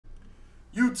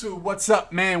YouTube, what's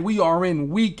up, man? We are in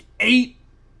week 8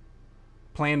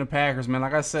 playing the Packers, man.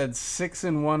 Like I said,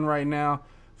 6-1 right now.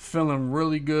 Feeling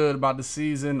really good about the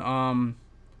season. I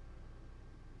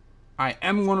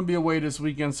am going to be away this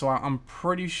weekend, so I'm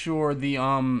pretty sure the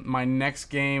my next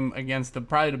game against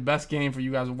probably the best game for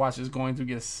you guys to watch is going to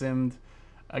get simmed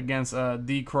against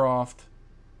D Croft,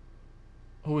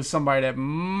 who is somebody that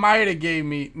might have gave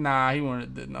me he wouldn't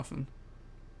have did nothing.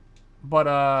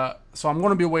 But so I'm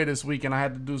gonna be away this weekend. I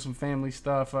had to do some family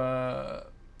stuff. So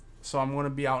I'm gonna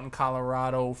be out in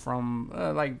Colorado from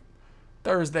like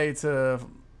Thursday to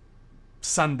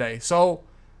Sunday. So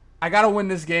I gotta win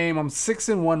this game. I'm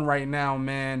 6-1 right now,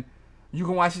 man. You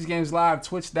can watch these games live,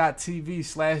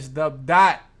 twitch.tv/dub.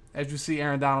 As you see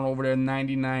Aaron Donald over there,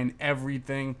 99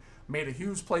 everything. Made a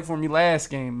huge play for me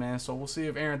last game, man. So we'll see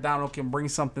if Aaron Donald can bring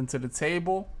something to the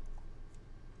table.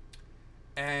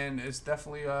 And it's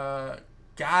definitely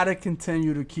gotta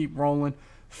continue to keep rolling.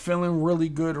 Feeling really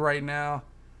good right now.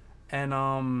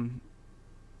 And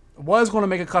was gonna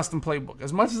make a custom playbook.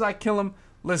 As much as I kill him,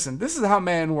 listen, this is how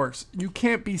Madden works. You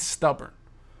can't be stubborn.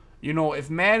 You know, if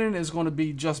Madden is gonna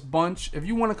be just bunch, if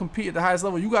you want to compete at the highest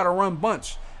level, you gotta run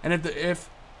bunch. And if the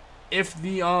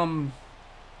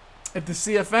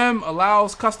CFM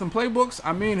allows custom playbooks,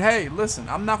 I mean, hey, listen,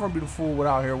 I'm not gonna be the fool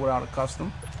without a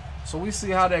custom. So we see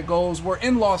how that goes. We're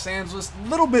in Los Angeles.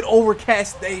 Little bit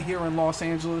overcast day here in Los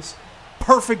Angeles.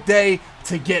 Perfect day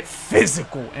to get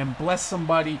physical and bless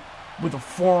somebody with a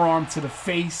forearm to the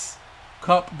face.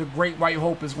 Cup, the Great White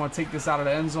Hope, is going to take this out of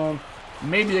the end zone.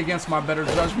 Maybe against my better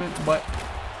judgment, but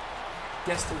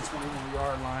gets to the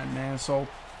 21-yard line, man. So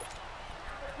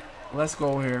let's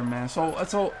go here, man. So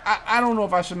I don't know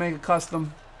if I should make a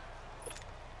custom.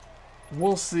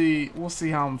 We'll see. We'll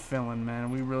see how I'm feeling, man.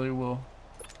 We really will.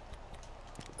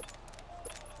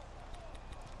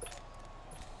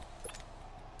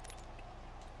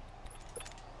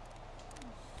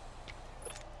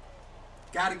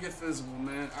 Gotta get physical,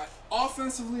 man.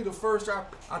 Offensively, the first drive,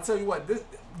 I'll tell you what,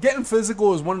 getting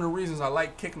physical is one of the reasons I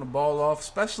like kicking the ball off,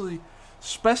 especially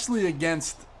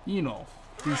against, you know,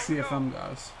 these CFM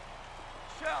guys.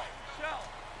 Shell.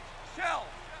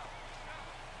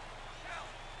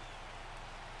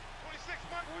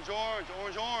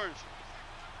 Orange.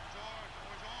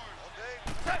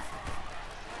 Okay.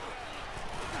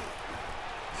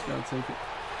 Just gotta take it.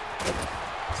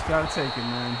 Just gotta take it,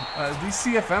 man. These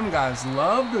CFM guys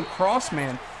love the cross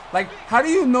man. Like, how do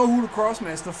you know who the cross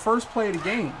man is? It's the first play of the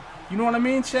game. You know what I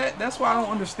mean, chat? That's why I don't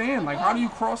understand. Like, how do you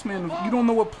cross man if you don't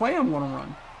know what play I'm gonna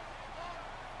run?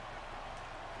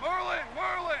 Merlin.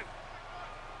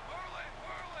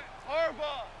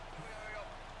 Harbaugh.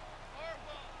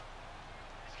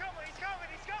 He's coming.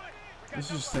 This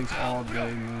just takes all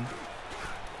day, man.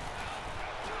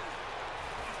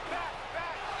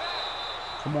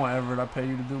 Come on, Everett. I pay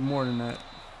you to do more than that.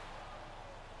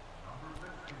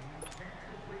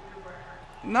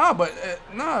 Nah, but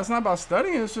it's not about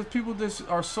studying. It's just people just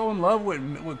are so in love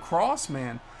with cross,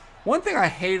 man. One thing I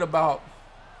hate about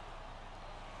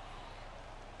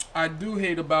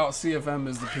CFM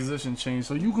is the position change.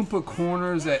 So you can put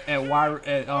corners at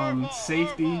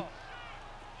safety,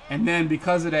 and then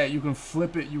because of that, you can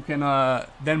flip it. You can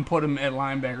then put them at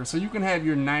linebacker. So you can have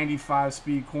your 95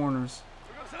 speed corners.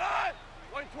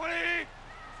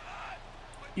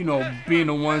 You know, being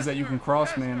the ones that you can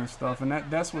cross man and stuff, and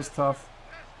that's what's tough.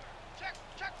 Check.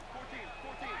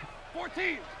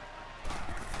 14.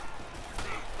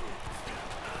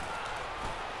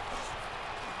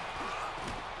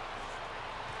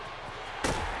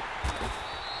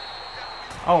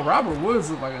 Oh, Robert Woods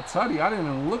looked like a tutty. I didn't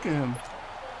even look at him.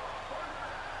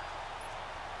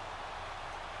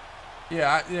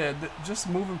 Yeah, just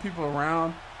moving people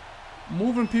around. I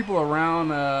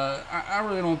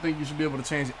really don't think you should be able to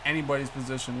change anybody's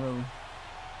position, really.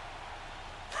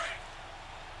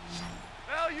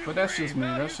 But that's just me.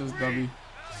 That's just Dubby.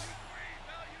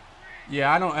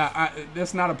 Yeah,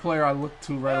 that's not a player I looked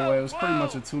to right away. It was pretty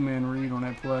much a two-man read on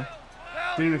that play.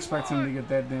 Didn't expect him to get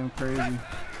that damn crazy.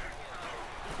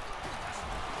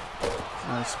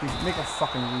 Make a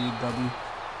fucking read, Dubby.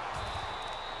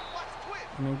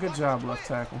 I mean, good job, left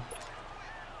tackle.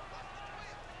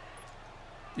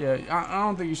 Yeah, I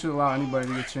don't think you should allow anybody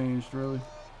to get changed, really.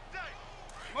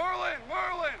 Merlin.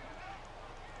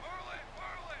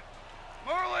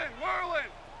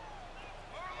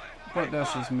 But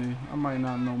that's just me. I might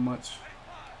not know much.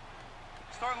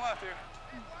 Starting left here.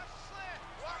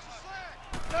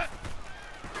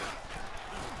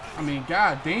 I mean,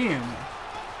 goddamn.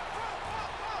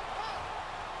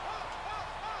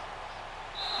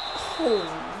 Oh,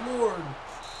 Lord.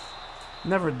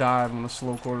 Never dive on a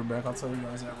slow quarterback. I'll tell you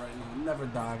guys that right now. Never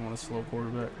dive on a slow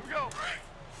quarterback. Go.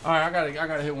 All right, I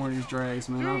gotta hit one of these drags,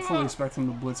 man. I fully expect him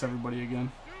to blitz everybody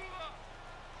again.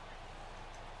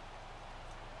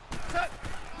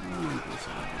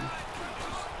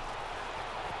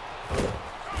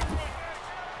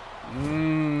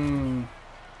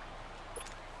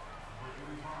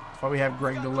 That's why we have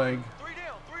Greg the leg. 3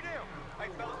 down. 3 down. Hey,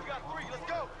 fellas, we got 3. Let's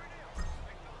go.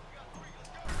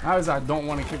 Not as I don't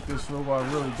want to kick this field goal, I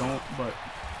really don't, but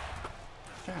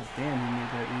god damn, he made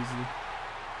that easily.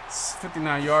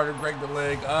 59-yarder, Greg the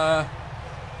leg.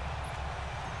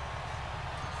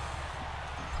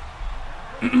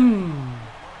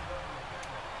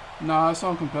 Nah, it's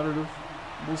uncompetitive.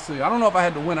 We'll see. I don't know if I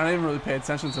had to win. I didn't really pay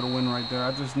attention to the win right there.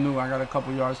 I just knew I got a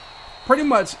couple yards. Pretty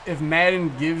much, if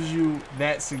Madden gives you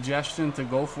that suggestion to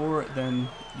go for it, then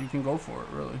you can go for it,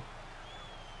 really.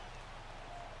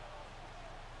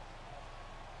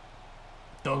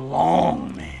 The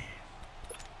long man.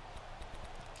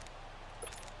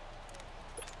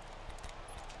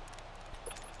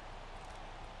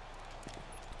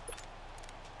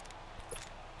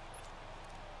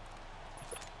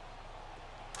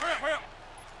 Hurry up.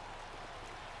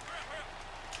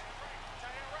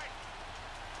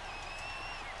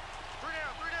 3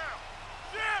 down.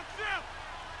 Jim.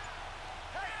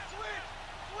 Hey, switch.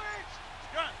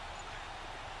 Gun.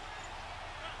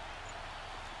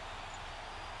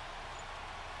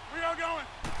 We are going.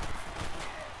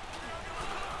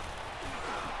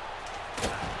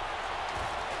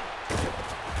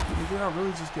 Did I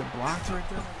really just get blocked right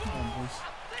there? Come on, boys.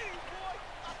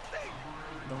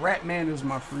 The Rat Man is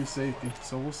my free safety,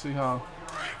 so we'll see how.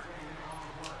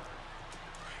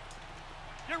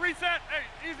 Get reset. Hey,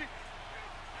 easy.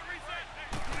 Get reset.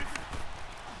 Hey.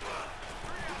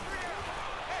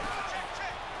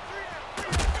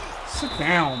 Sit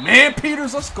down, man.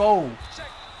 Peters, let's go. Check.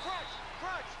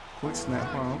 Crunch. Quick snap.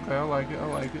 Oh, okay, I like it.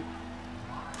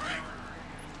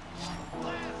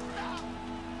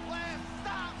 Last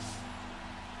stop.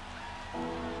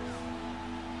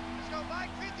 Let's go,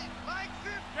 Mike 50.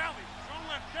 Cali, strong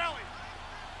left, Cali.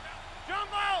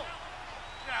 Jumbo.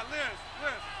 Yeah, Liz.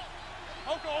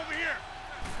 Hoka over here.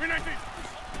 319.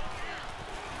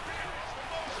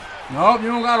 Nope, you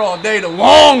don't got all day. The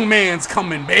long man's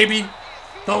coming, baby.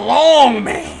 The long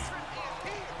man.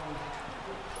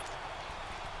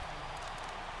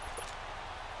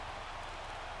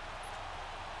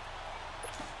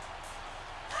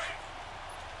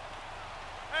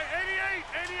 Hey,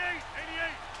 88.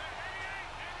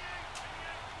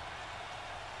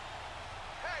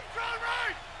 Hey, John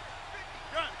right.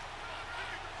 Gun.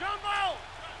 Jumbo.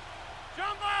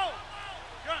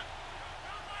 Gun.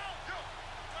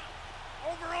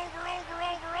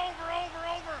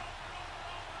 Over.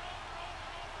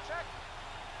 Check.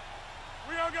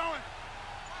 We are going.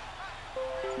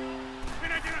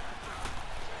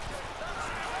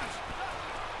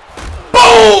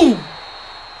 Boom!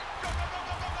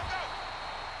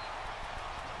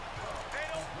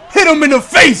 Hit him in the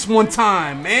face one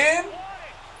time, man. Keep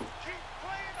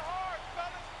playing hard,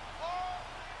 fellas.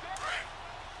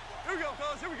 Here we go,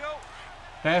 fellas. Here we go.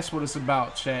 That's what it's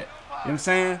about, chat. You know what I'm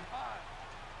saying?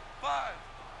 5.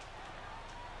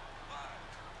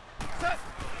 Set.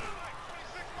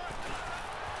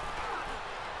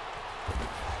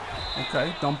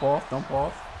 Okay, dump off.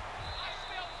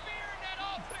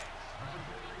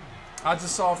 I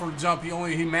just saw from the jump.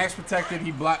 He max protected.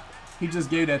 He blocked. He just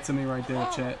gave that to me right there,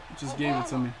 chat. Just gave it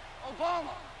to me.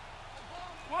 Obama.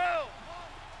 12.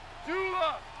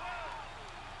 Dula.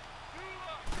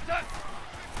 Set.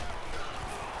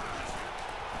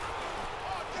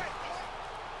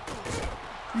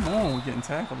 Come on, we're getting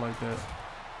tackled like that.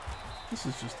 This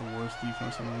is just the worst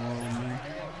defense in the world, man.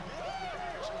 Here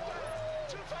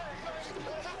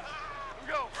we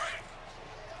go.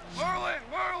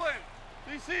 Merlin.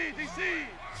 DC.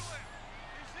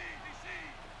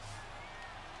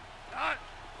 Not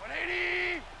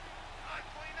 180. Not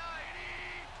 29.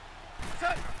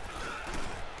 Set.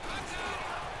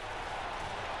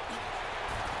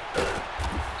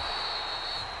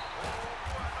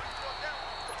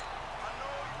 I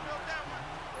know you felt that one.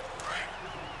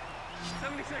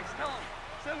 76. Tell him.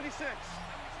 76.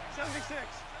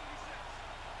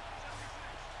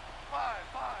 5.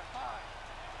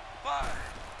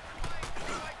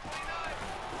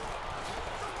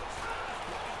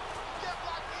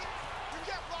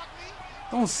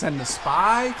 Don't send the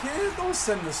spy, kid. Don't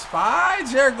send the spy.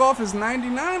 Jared Goff is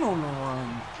 99 on the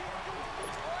run.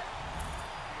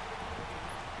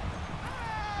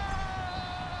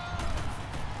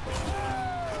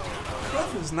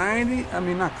 Clef is 90. I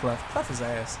mean, not Clef. Clef is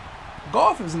ass.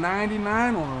 Golf is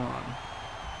 99 on the run.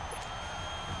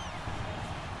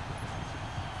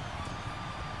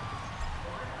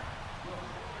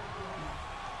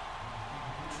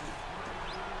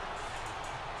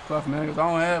 Clef, man, because I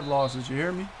don't have losses. You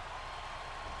hear me?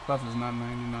 Clef is not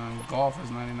 99. Golf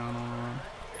is 99 on the run.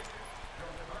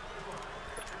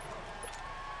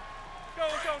 Go,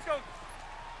 let's go, let's go.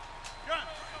 Gun.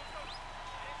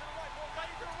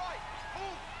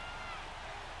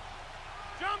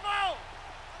 Jumbo!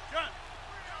 Gun.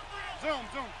 Zoom,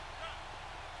 zoom.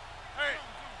 Hey,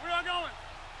 where y'all going?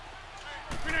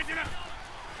 319 up.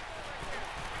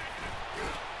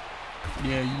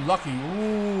 Yeah, you lucky.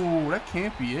 Ooh, that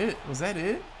can't be it. Was that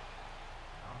it?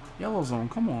 Yellow zone,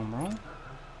 come on, bro.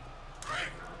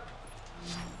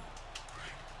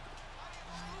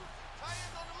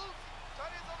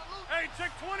 Hey,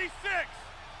 check 26. Hey,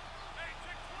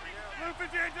 check 26. Blue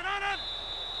 58 to none.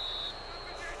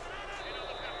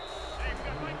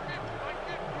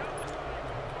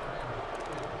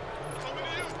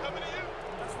 Coming to you.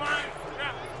 That's fine.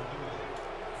 Yeah.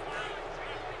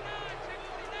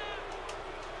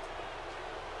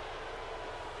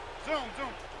 Zoom,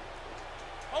 zoom.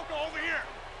 Oko over here.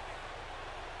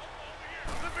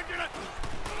 Blue 59. Pick it up.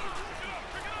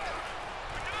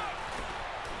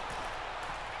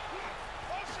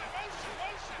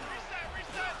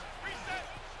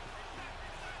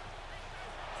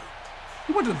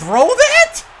 You want to throw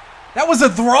that? That was a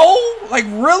throw? Like,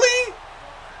 really?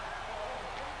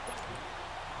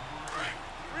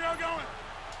 Where y'all going?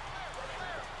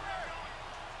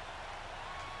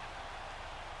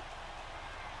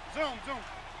 Zoom, zoom.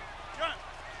 Gun.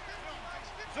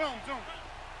 Zoom, zoom.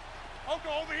 Oko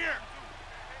over here.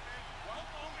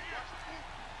 Oko over here.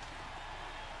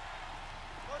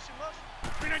 Motion, motion.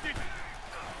 319.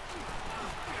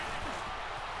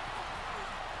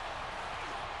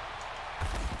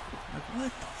 Like,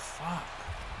 what the fuck?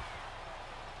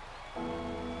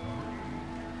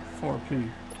 4P.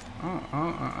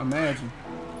 Imagine.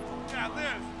 Yeah,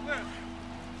 Liz.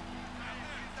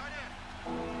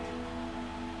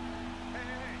 Hey,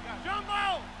 Jumbo!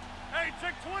 Hey,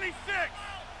 check 26. Hey,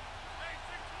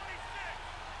 check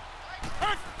 26.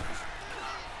 Huck!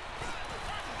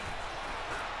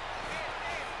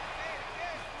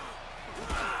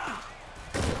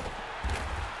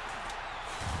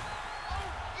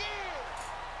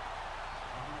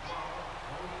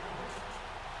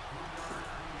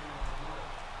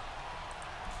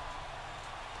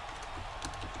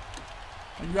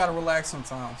 You gotta relax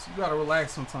sometimes. You know what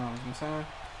I'm saying?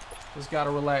 Just gotta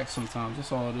relax sometimes.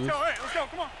 That's all it is. Yo, hey, let's go,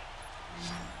 come on.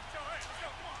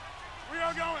 Where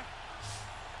y'all going?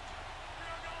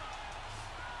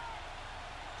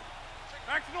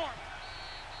 Back to north.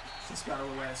 Just gotta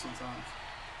relax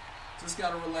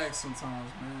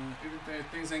sometimes. Man. If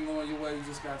things ain't going your way, you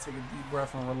just gotta take a deep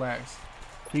breath and relax.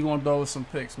 He gonna throw us some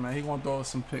picks,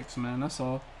 man. That's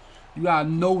all. You gotta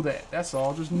know that. That's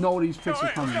all. Just know these picks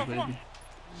are coming, baby.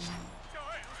 Let's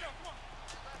go, come on.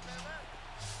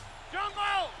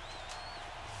 Jumbo!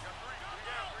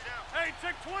 Hey,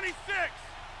 check 26.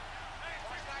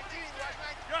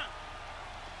 Gun.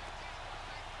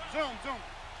 Zoom.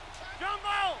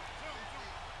 Jumbo!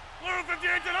 Blue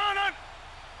 58 to on.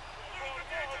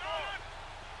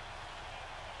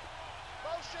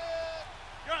 Motion!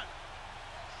 Gun.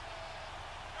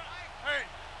 Hey,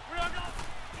 where y'all going?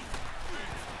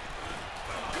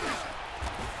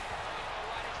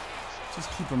 Just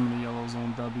keep him in the yellow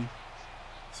zone, Dubby.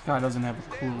 This guy doesn't have a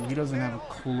clue. He doesn't have a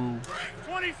clue.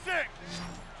 26!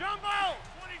 Jumbo!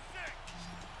 26!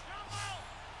 Jumbo!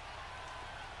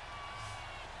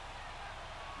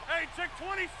 Hey, check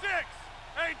 26!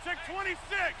 Hey, check 26!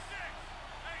 Hey,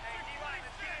 D-line,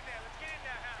 let's get in there.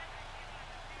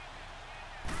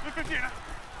 Let's get in there.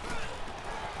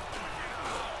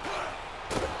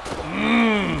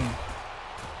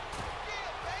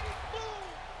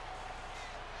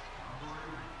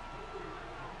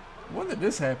 When did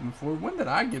this happen for? When did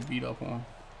I get beat up on?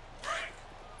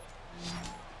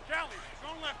 Cali,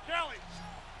 going left, Cali.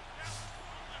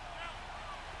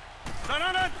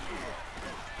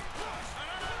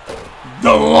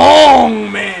 The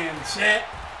long man, chat.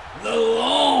 The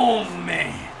long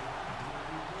man.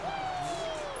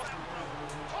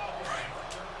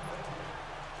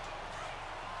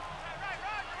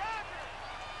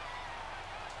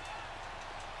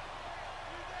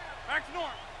 Back to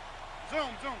north.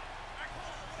 Zoom.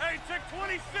 Hey, check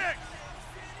 26.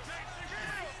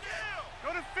 Go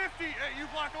to 50. Hey, you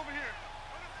block over here.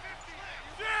 Go to 50.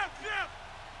 Zip.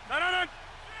 No.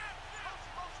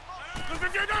 Go to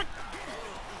 50, done.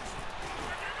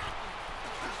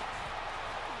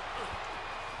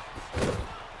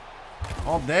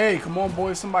 All day. Come on,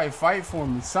 boys. Somebody fight for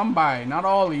me. Somebody. Not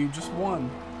all of you. Just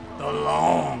one. The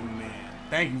long man.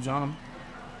 Thank you, John.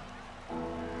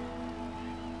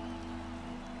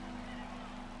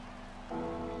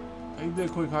 He did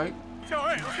a quick hike. Let's go,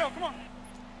 hey, let's go, come on. Let's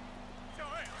go,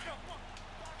 hey, let's go, come on.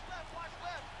 Watch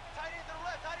left. Tight end to the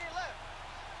left, tight end left.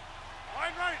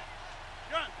 Wide right.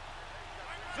 Gun.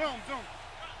 Zoom, zoom.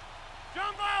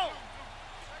 Jumbo!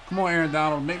 Come on, Aaron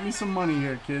Donald. Make me some money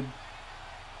here, kid.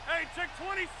 Hey, check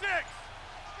 26.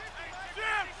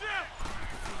 Jim, Jim.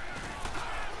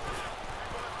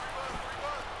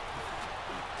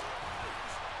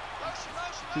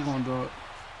 He's gonna do it.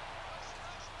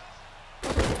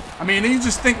 I mean, you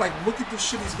just think like, look at the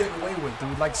shit he's getting away with,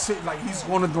 dude. Like he's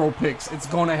gonna throw picks. It's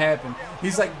gonna happen.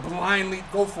 He's like blindly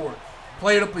go for it.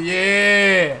 Play it up.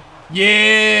 Yeah,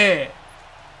 yeah.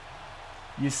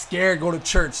 You scared? Go to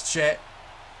church, chat.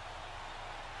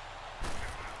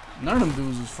 None of them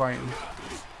dudes was fighting.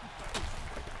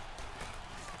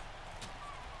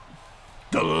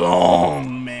 The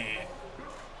long man.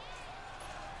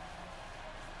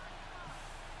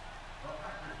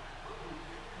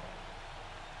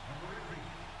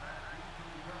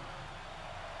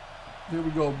 Here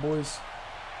we go, boys.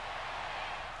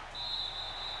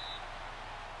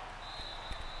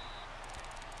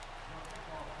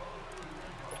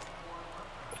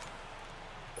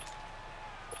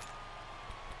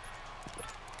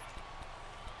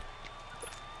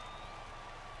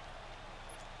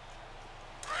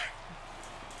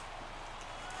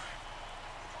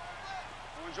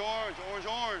 Orange, orange,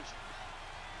 orange.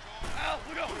 Al,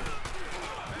 look up.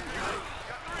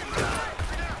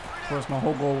 Of course, my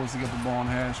whole goal was to get the ball on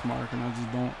hash mark, and I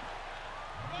just don't. Run,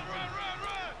 run, run,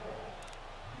 run.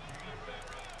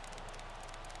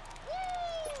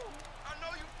 Woo! I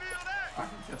know you feel that. I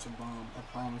can catch a bomb. I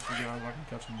promise you guys, I can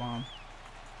catch a bomb.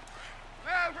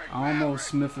 Maverick, I don't know if Maverick.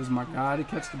 Smith is my guy to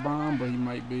catch the bomb, but he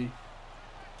might be.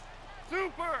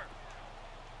 Super.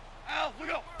 Al, look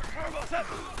up. Turbo set.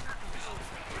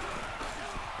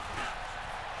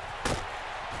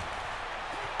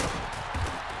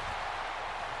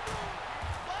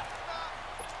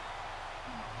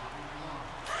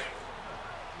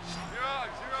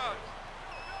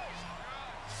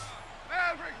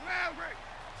 Maverick, Maverick.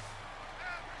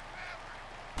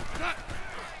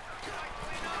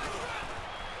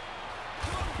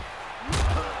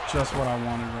 Just what I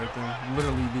wanted right there.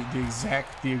 Literally the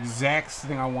exact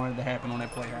thing I wanted to happen on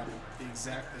that play happened. The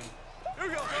exact thing. Here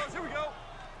we go, fellas. Here we go.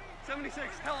 76.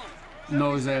 Tell him.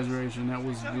 No exaggeration. That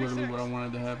was literally what I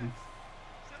wanted to happen.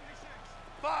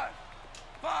 5.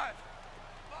 5.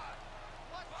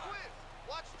 Watch twist.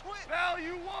 Watch twist.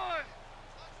 Value 1.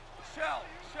 Shell.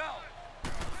 Shell.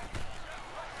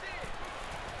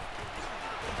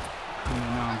 And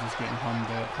now I'm just getting hummed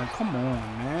at. Like, come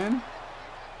on, man.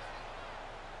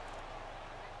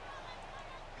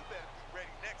 You better be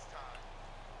ready next time.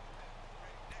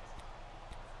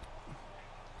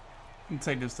 You can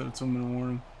take this to the 2-minute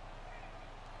warning.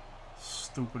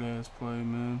 Stupid ass play,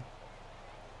 man.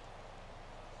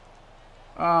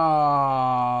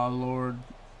 Ah, Lord.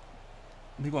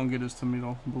 He gonna get this to me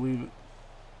though. Believe it.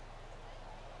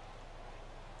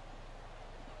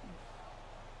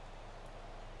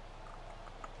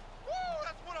 Woo!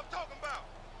 That's what I'm talking about.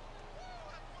 Woo!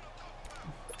 That's what I'm talking about.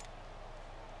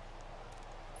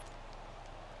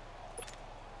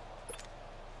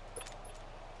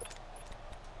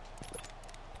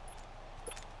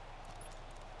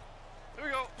 Here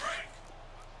we go.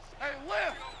 Hey,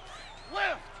 lift.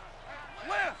 Lift.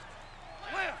 Lift.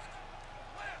 Lift.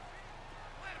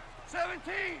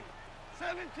 17.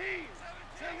 17.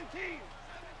 17.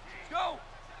 Let's go.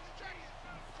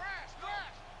 Crash,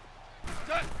 crash.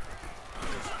 Set.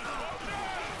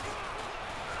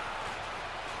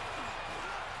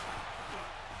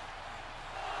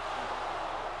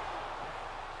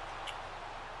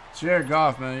 Jared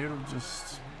Goff, man,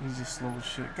 he's just slow as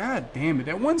shit. God damn it.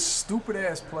 That one stupid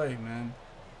ass play, man.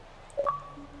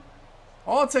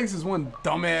 All it takes is one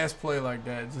dumb ass play like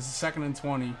that. Just 2nd and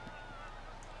 20.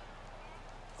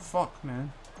 Fuck,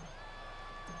 man.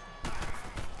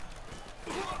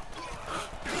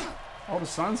 Oh, the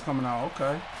sun's coming out.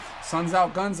 Okay. Sun's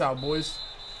out, guns out, boys.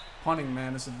 Punting,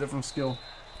 man, it's a different skill.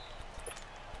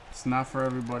 It's not for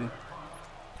everybody.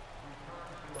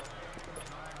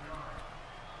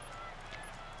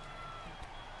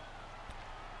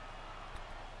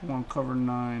 One cover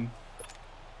 9.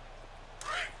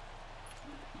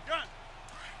 Gun.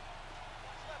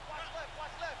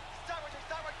 Watch left. Stop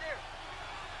right there.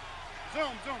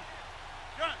 Zoom, zoom.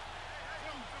 Gun.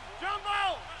 Zoom, zoom.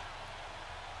 Jumbo.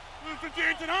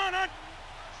 58 to 100.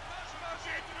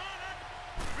 58 to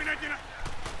 100.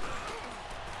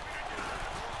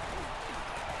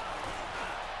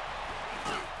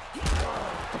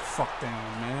 fuck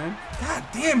down, man. God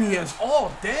damn, he has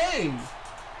all day.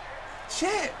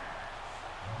 Shit.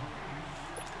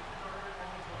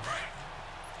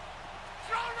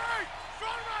 Strong right!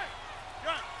 Strong right!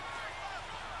 Gun!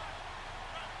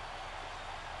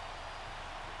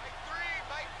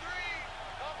 Mike 3!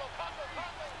 Combo!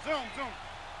 Zoom, zoom.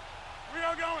 We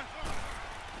are going.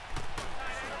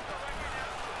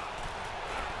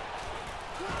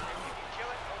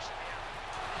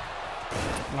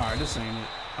 Alright, this ain't it.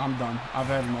 I'm done. I've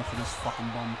had enough of this fucking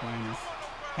bum playing.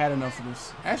 Had enough of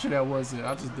this. Actually, that was it.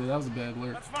 I just did. That was a bad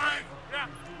alert. That's fine. Yeah.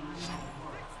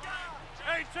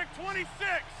 Hey, check 26.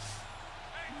 Hey,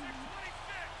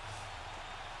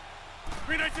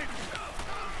 check 26.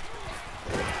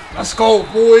 319. Let's go,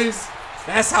 boys.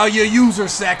 That's how you user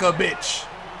sack a bitch.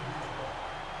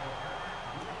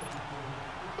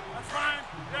 That's fine.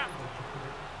 Yeah.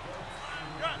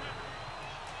 Gun.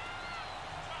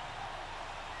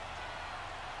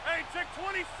 Hey, check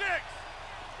 26.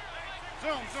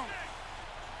 Zoom, zoom.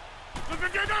 I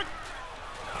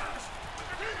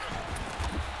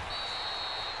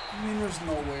mean, there's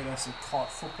no way that's a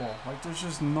caught football. Like, there's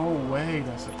just no way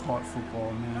that's a caught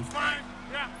football, man. That's fine.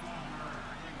 Yeah.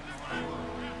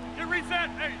 Get reset.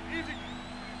 Hey, easy.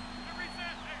 Get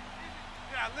reset. Hey, easy.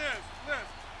 Yeah, Liz.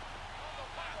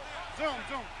 Zoom,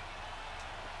 zoom.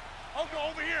 I'll go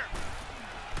over here.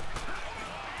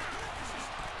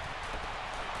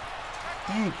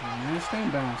 Thank you, man. Stay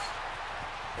in bounds.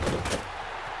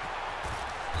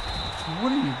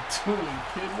 What are you doing,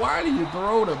 kid? Why do you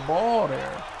throw the ball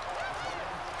there?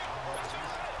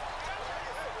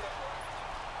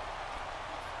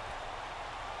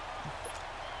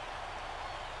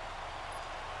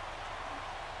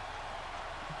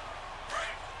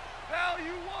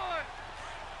 Value one.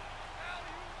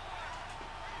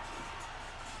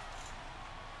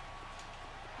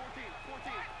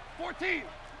 14.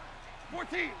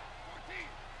 Let's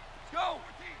go. All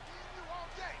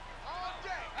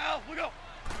day. Al, we go.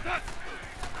 Done.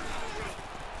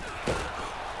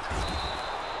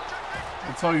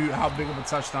 I'll tell you how big of a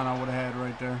touchdown I would have had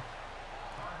right there.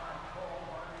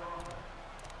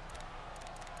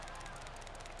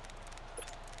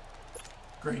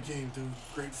 Great game, dude.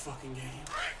 Great fucking game.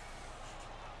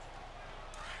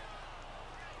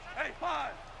 Hey,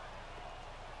 5.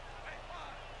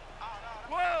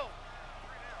 12.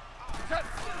 Set.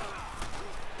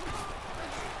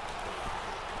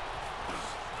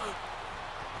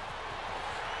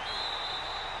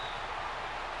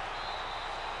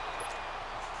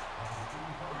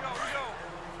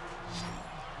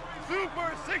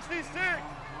 Super 66.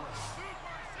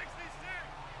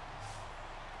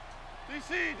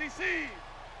 DC.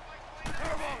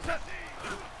 Turbo, set.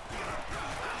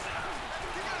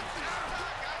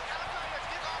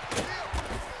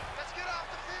 Let's get off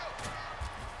the field.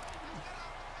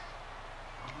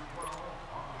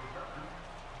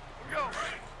 We go.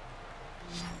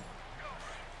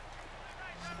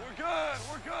 We're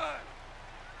good.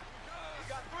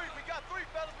 We got three,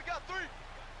 fellas. We got three.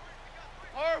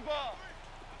 Hardball.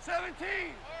 17.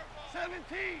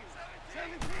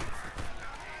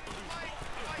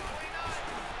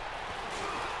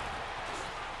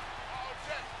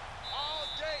 All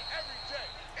day, every day,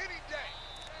 any day.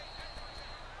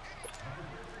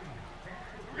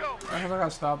 We go. I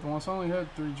got stopped once. I only had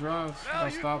 3 drives. I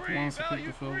got stopped once. I kicked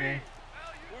the field goal.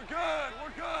 We're good.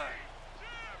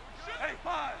 Hey,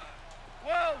 5.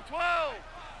 12.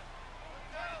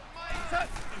 Set.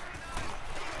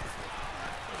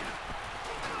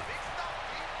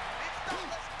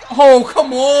 Oh,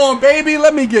 come on, baby.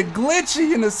 Let me get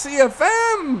glitchy in the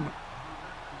CFM.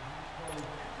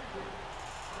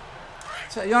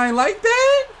 Y'all ain't like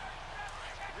that?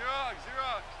 Xerox.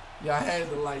 Y'all had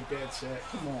to like that, chat.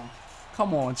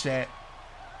 Come on, chat.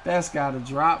 That's got to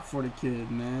drop for the kid,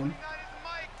 man.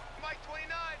 Mike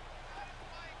 29.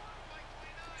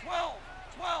 12.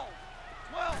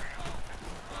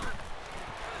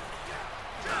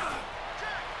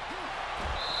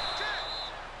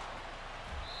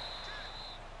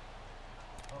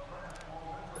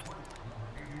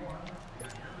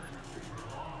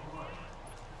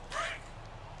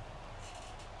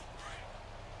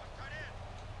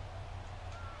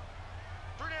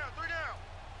 Three down.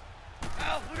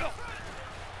 Al, we go.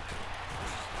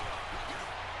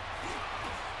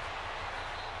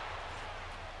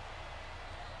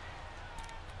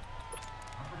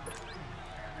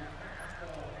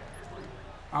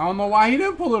 I don't know why he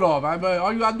didn't pull it off. But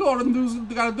all you gotta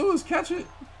do is catch it.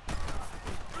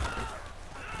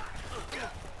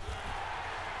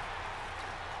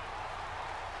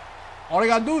 All they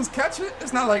gotta do is catch it.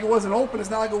 It's not like it wasn't open. It's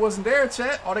not like it wasn't there,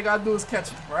 chat. All they gotta do is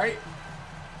catch it, right?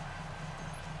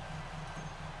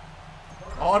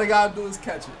 All they gotta do is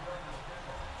catch it.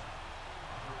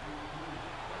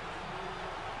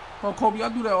 Bro, Kobe, I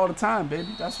do that all the time, baby.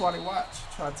 That's why they watch.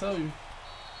 Try to tell you.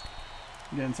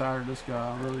 I'm getting tired of this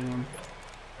guy. I really am.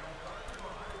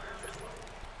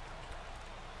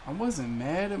 I wasn't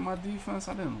mad at my defense.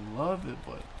 I didn't love it,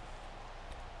 but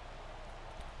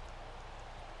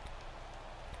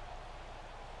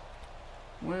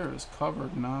where is cover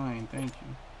 9? Thank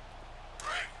you.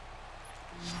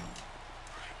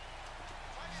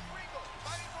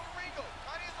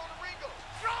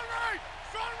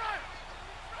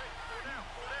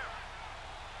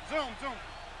 Zoom, zoom.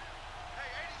 Hey,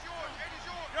 80's yours. 80's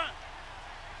yours. Gun.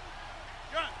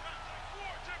 Gun.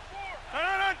 Check 4. Check 4.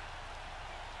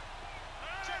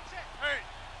 Check. Hey,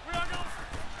 we are going.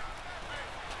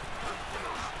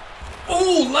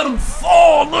 Oh, let him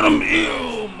fall. Let him.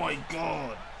 Oh my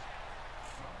God.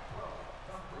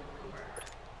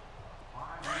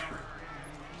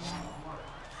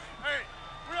 Hey,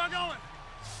 we are going.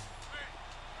 Hey,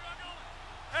 we are going.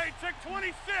 Hey, check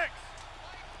 26.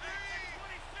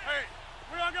 Hey,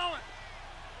 we are going.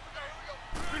 Here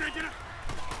we go. Get it.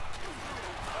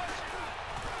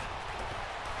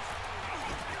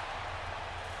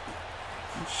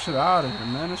 Get shit out of here,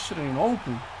 man. This shit ain't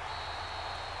open.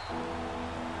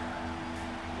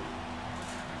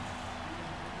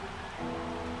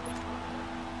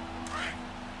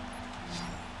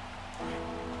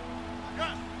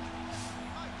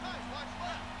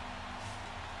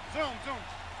 Zoom, zoom.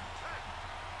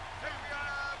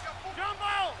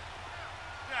 Jumbo!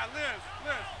 Yeah, Liz.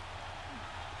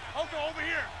 Oko, over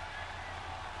here.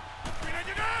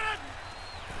 You got it!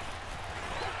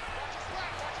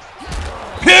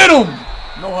 Hit him!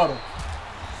 No huddle.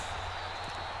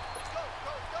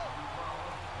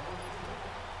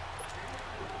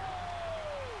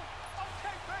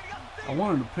 I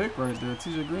wanted to pick right there.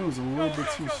 TJ Green was a little bit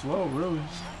too slow, really.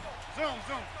 Zoom,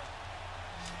 zoom.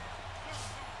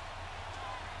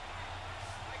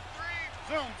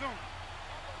 Zoom, zoom.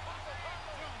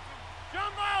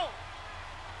 Jumbo!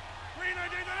 Green, I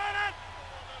did it!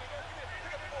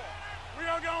 We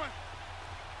are going.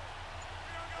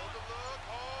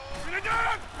 Green, I did it!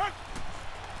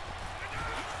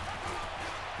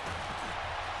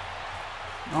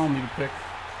 I don't need a pick.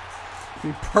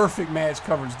 The perfect match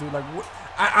coverage, dude. Like, what?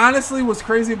 I honestly was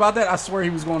crazy about that. I swear he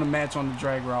was going to match on the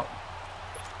drag route.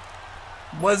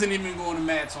 Wasn't even going to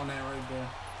match on that right there.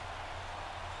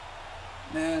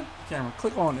 Man, camera,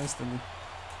 click on instantly.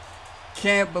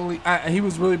 Can't believe he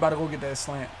was really about to go get that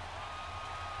slant.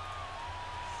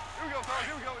 Here we go, fellas.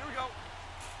 Here we go.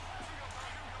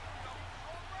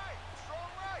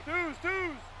 Strong right. Twos.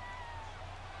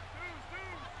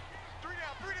 3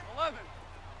 down.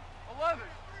 11.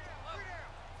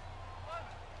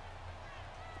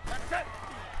 That's it.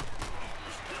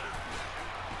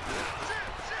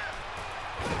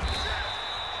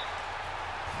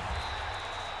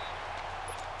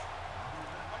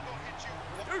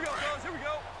 Here we go, fellas. Here we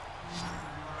go.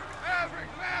 Maverick.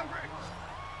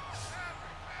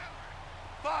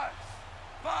 5.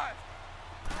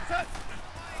 Set.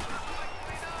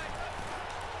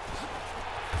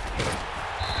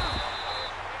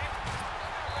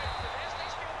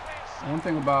 One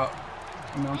thing about,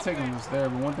 I'm taking this there,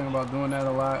 but one thing about doing that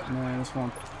a lot, man, it's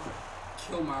going to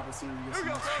kill my opportunity to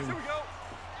get some speed. Here we go.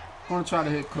 I'm going to try to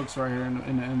hit Cooks right here in the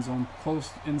end zone,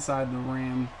 close inside the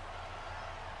ram.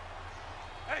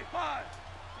 Hey, 5.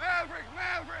 Maverick.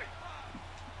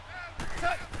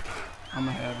 Set. I'm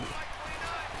going to have it.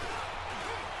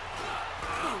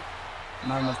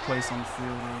 Not enough place on the field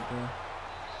right there.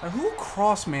 Like, who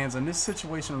cross-mans in this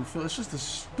situation on the field? It's just the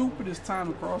stupidest time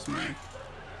to cross-man.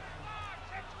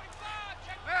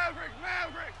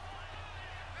 Maverick.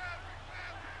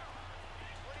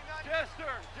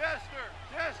 Jester.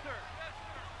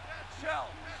 Shell.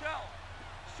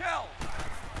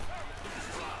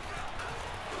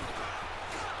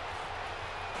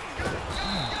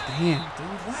 Oh, damn,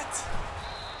 dude, what?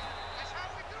 That's how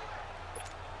we do it.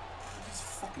 This is a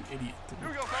fucking idiot, dude. Here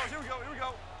we go, fellas. Here we go.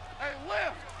 Hey,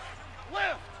 lift.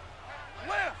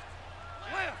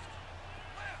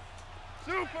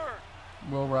 Super.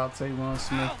 Will route Tavon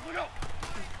Smith. Look up.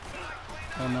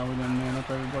 Oh no, we didn't man up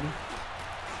everybody.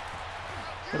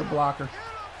 Put a blocker.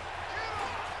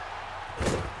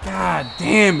 God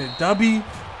damn it, Dubby.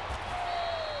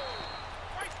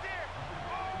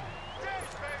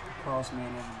 Crossman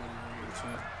everybody right here,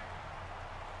 chat.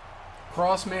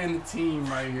 Crossman the team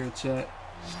right here, chat.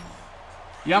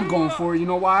 Yeah, I'm going for it. You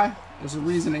know why? There's a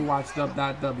reason they watch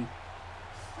Dubby.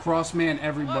 Crossman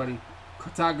everybody.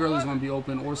 Todd Gurley's going to be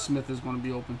open, or Smith is going to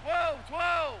be open.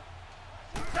 12.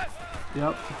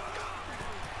 Yep.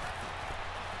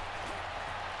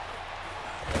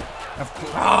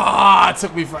 It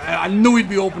took me forever. I knew he'd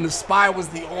be open. The spy was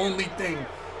the only thing.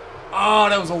 Oh,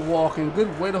 that was a walk. And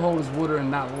good way to hold his water and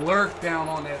not lurk down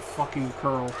on that fucking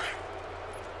curl.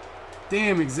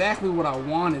 Damn, exactly what I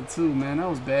wanted too, man. That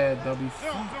was bad, Dubby.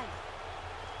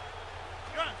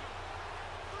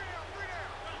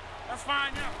 That's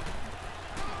fine, yeah.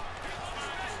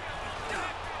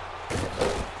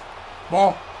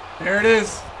 Ball. There it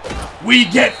is. We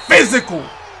get physical.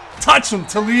 Touch him,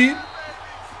 Talib.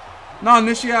 No,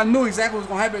 initially I knew exactly what was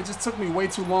gonna happen. It just took me way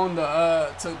too long to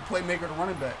playmaker to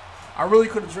running back. I really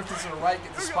could have drifted to the right,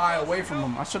 get the spy away from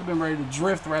him. I should have been ready to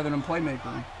drift rather than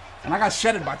playmaker. And I got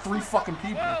shedded by 3 fucking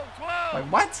people. Like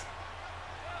what?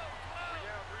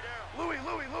 Louis.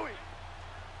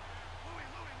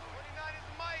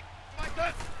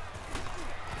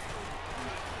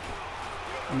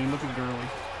 I mean, look at Gurley.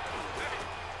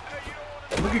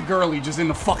 Look at Gurley just in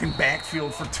the fucking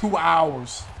backfield for 2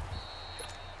 hours.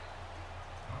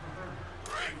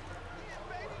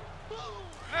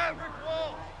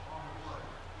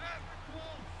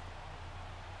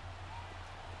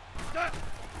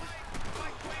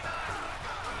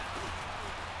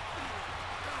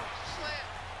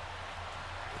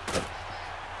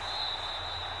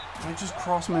 I just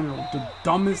crossman the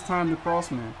dumbest time to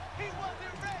crossman.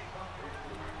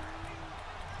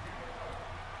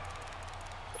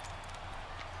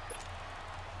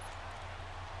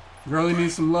 Gurley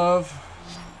needs some love.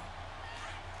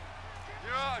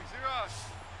 Xerox.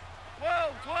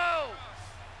 12.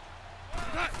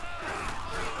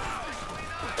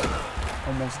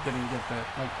 Almost didn't get that.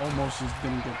 Like, almost just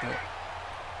didn't get that.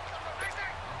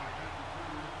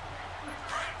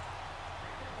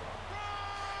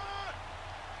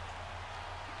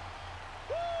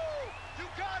 You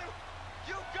got him.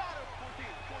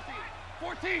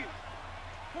 14.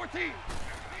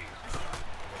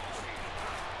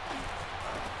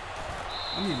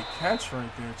 I need a catch right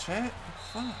there, chat.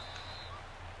 Fuck.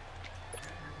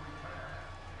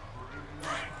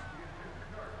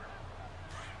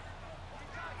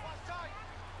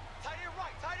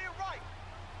 Tight end right.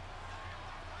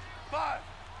 5.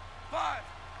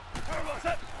 Turbo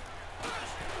set.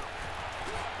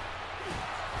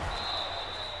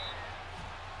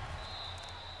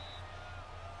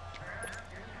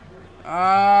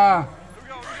 Ah. Here we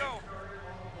go.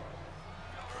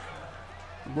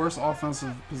 Worst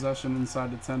offensive possession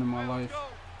inside the 10 in my life.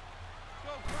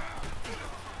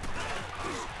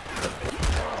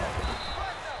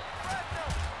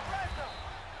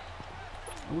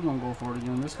 We're gonna go for it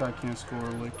again. This guy can't score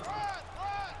early.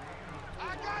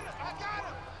 I got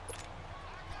him.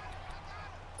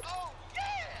 Oh,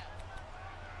 yeah.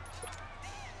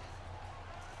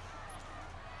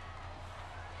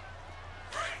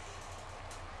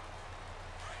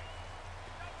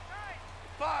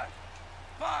 5.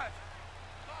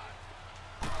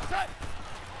 Set.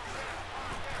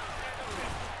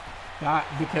 Got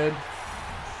the kid.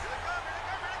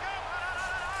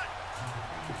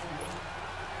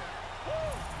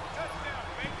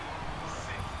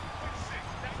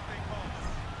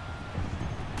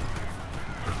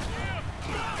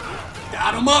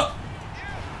 Got him up.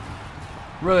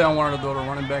 Really, I wanted to throw the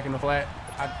running back in the flat.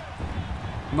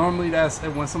 Normally, that's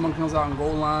when someone comes out in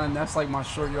goal line. That's like my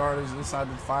short yardage inside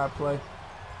the 5 play.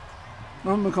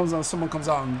 Normally, someone comes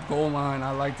out in goal line.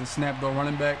 I like to snap the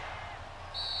running back.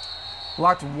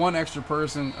 Blocked 1 extra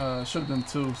person. Should have been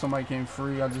 2. Somebody came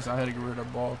free. I had to get rid of the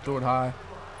ball. Threw it high.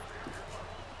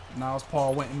 Now it's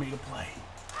Paul waiting me to play.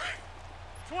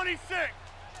 26.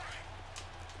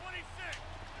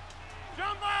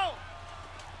 Jumbo.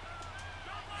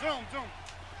 Zoom.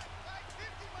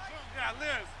 Yeah,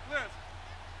 Liz.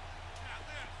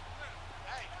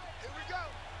 Hey, here we go.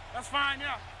 That's fine,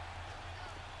 yeah.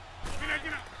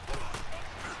 Get up.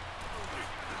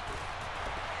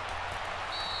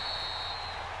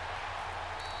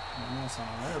 That's on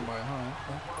everybody, huh?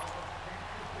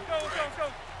 Let's go.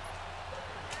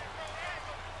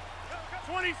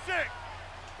 26.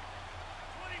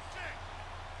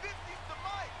 50's the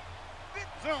mic.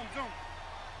 Zoom.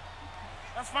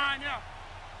 That's fine, yeah.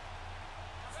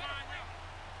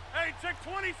 Hey, check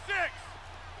 26.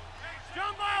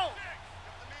 Jumbo.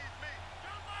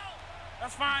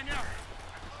 That's fine, yeah.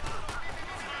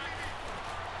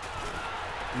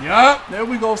 Yup, there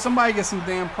we go. Somebody get some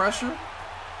damn pressure.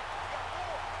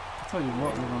 I'll tell you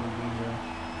what we're gonna do here.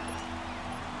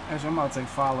 Actually, I'm about to take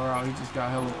Fowler out. He just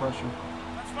got hella pressure.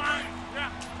 That's fine,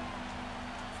 yeah.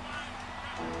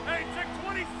 Hey, check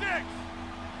 26.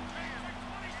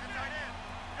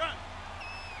 Gun.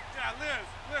 Yeah, Liz.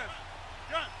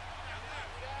 Gun.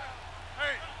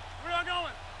 Hey, where y'all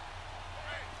going?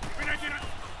 Hey,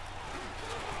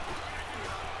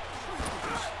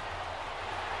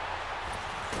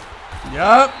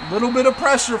 Yup, little bit of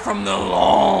pressure from the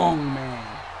long man.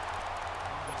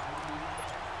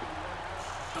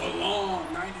 The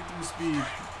long 93 speed.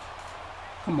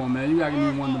 Come on, man. You gotta give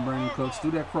me one to Brandon Cooks.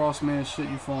 Do that cross man shit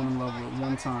you falling in love with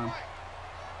one time.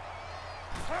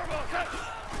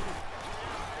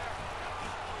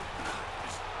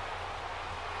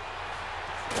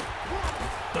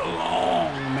 The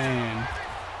long man.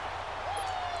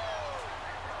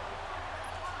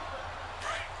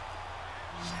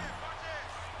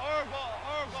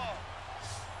 Hardball.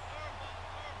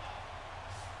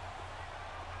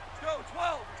 Let's go,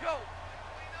 12, let's go.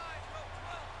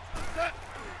 Set.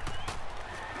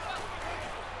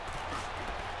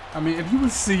 I mean, if you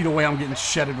would see the way I'm getting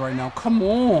shedded right now, come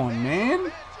on,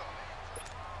 man.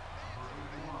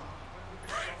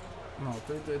 No,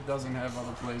 it doesn't have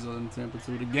other plays other than Tampa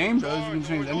 2. The game does. You can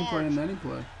change any play into any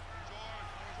play.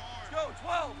 Let's go,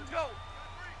 12, let's go.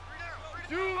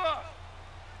 Do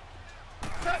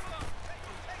set.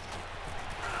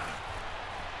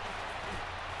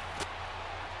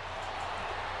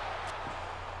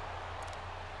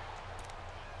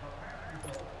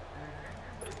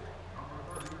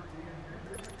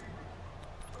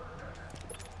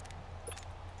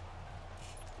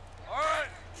 All right.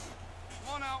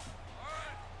 Come on now. All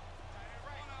right.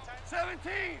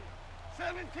 17.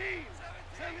 17.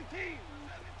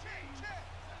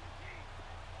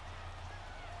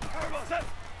 Turbo set.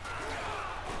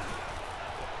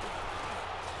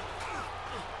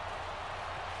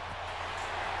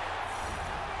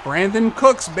 Brandon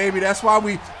Cooks, baby. That's why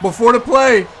we, before the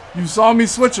play, you saw me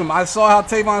switch him. I saw how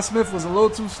Tavon Smith was a little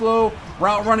too slow.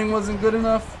 Route running wasn't good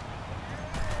enough.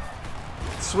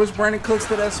 Switch Brandon Cooks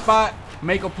to that spot.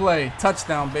 Make a play.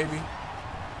 Touchdown, baby.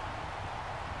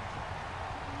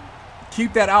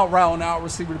 Keep that out route and out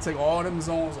receiver to take all them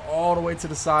zones all the way to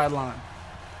the sideline.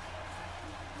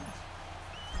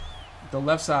 The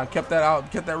left side. Kept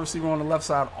that receiver on the left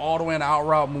side all the way in the out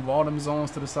route. Move all them zones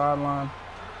to the sideline.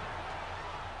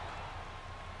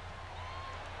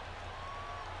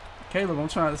 Caleb, I'm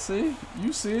trying to see.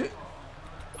 You see it.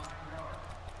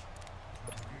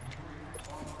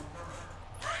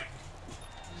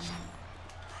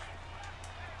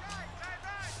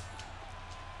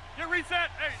 Get reset.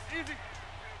 Hey, easy.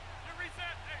 Get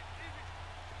reset. Hey, easy.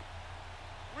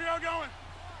 We are going.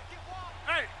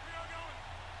 Hey, we are going.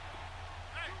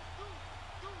 Hey.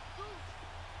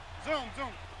 Zoom.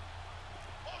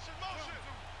 Motion.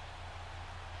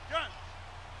 Gun.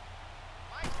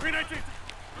 319.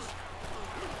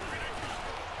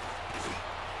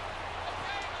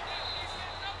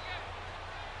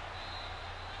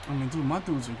 I mean, dude, my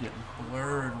dudes are getting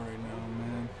blurred right now,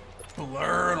 man.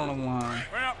 Blurred on the line.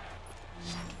 Way up.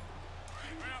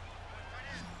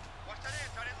 Watch that in,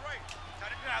 tight end right.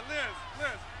 Yeah, Liz.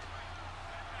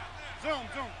 Zoom.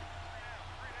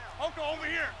 Hoka over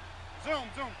here. Zoom.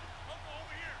 Hoka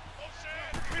over here.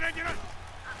 319.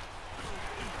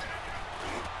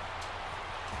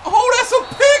 Oh, that's a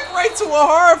pick right to a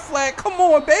hard flat. Come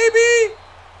on, baby.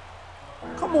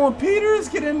 Come on, Peters.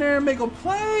 Get in there and make a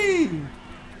play.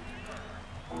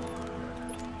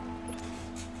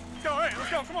 Let's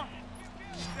go, come on.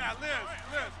 Yeah, Liz.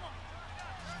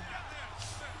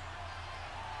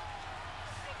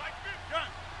 Gun.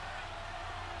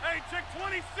 Hey, check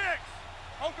 26.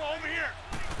 Hoka over here.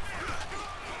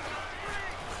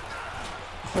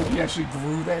 Oh, he actually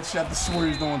grew that shot. The swore he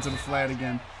was going to the flat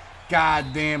again.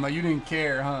 God damn, like you didn't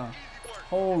care, huh?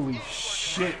 Holy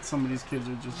shit, some of these kids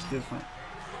are just different.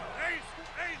 Hey,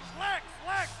 slack.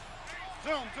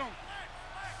 Zoom.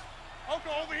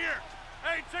 Hoka over here.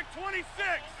 Hey, check 26.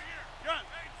 Gun.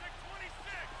 Hey, check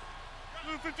 26.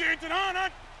 Blue 58 to the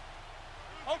hunt.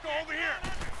 Hoka over here.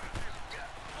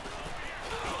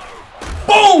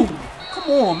 Boom!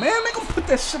 Come on, man. Make him put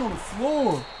that shit on the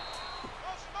floor.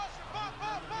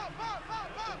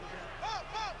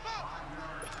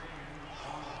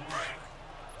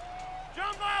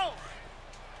 Jumbo.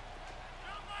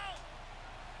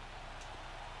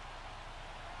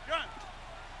 Gun.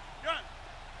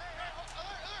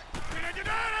 You did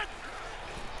it.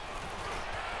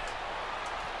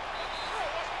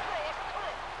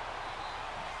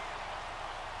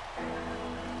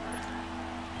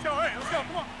 Hey, let's go,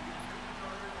 come on.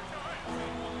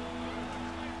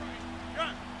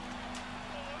 Gun.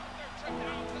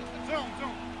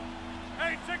 Zoom.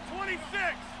 Hey, check 26.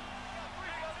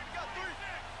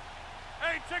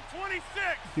 Hey, check 26.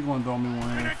 He gonna throw me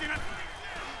one.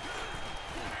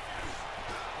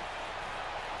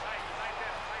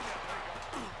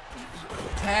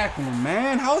 Tackle him,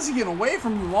 man. How is he getting away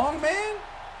from you, long man?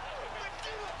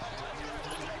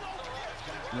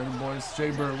 Ready, boys.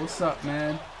 Jay Bird, what's up,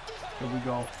 man? Here we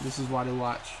go. This is why they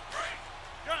watch.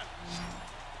 Gun.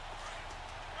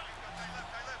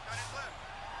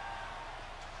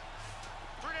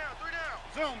 Three down.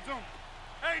 Zoom, zoom.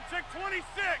 Hey, check 26.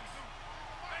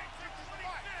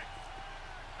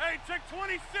 Hey, check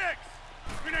 26.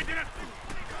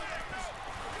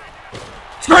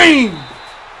 Scream!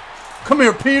 Come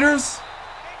here, Peters.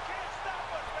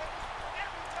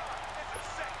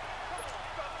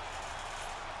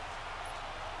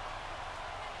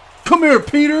 Come here,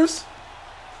 Peters.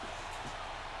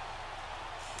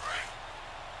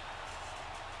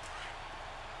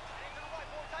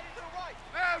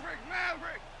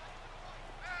 Maverick.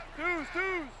 Twos.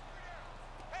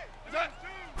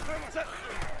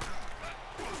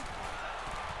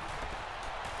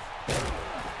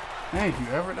 Thank you,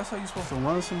 Everett. That's how you're supposed to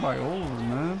run somebody over,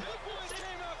 man.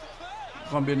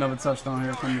 Gonna be another touchdown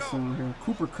here coming soon here.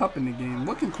 Cooper Kupp in the game.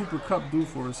 What can Cooper Kupp do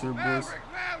for us here, boys?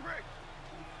 Maverick.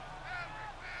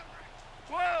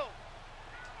 12.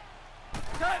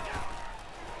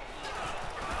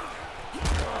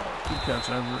 Good catch,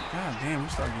 Everett. God damn, we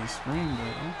start getting screamed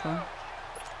at. Okay.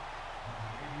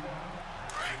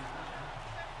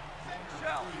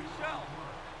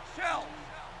 Shell.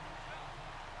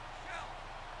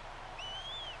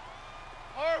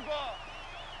 Hardball.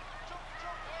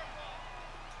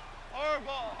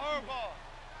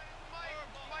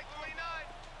 Mike 29.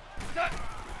 That's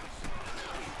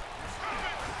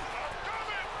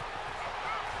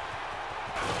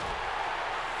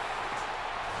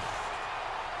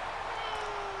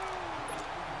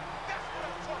what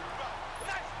I'm talking about.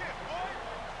 Nice hit, boy.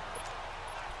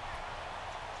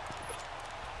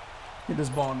 Get this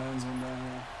ball in the end zone down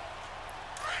here.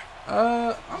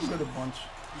 I'm good at bunch,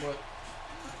 but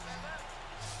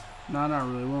nah, not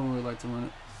really. We don't really like to run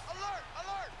it. Alert.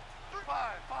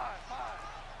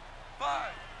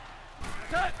 5.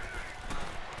 Cut.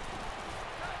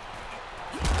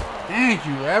 Thank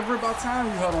you, Everett. About time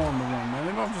you held on to one, man.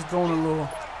 Maybe I'm just throwing a little.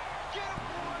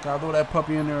 Gotta throw that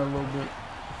puppy in there a little bit.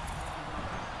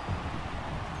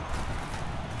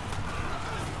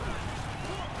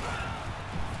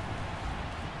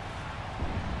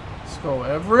 Let's go,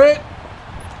 Everett.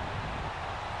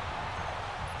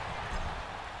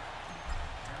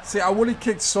 See, I would have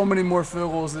kicked so many more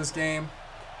field goals this game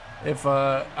if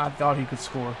I thought he could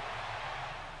score.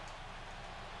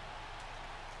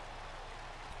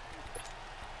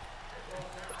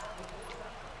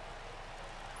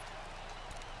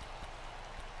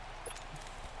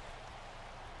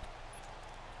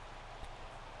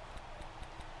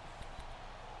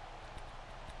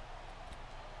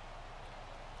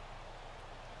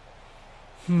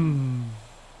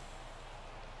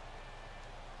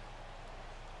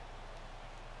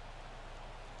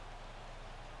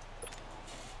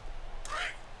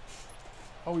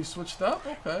 Oh, he switched up?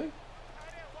 Okay.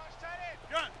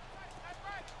 Gun.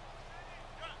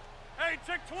 Hey,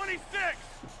 check 26.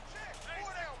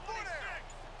 Four down.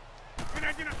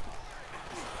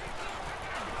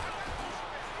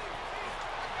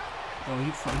 Oh,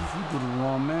 he threw to the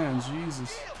wrong man.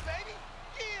 Jesus. Yeah,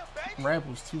 baby. Rap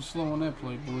was too slow on that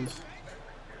play, boys.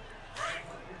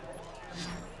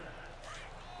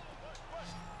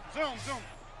 Zoom.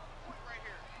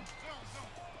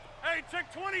 Hey,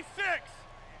 check 26.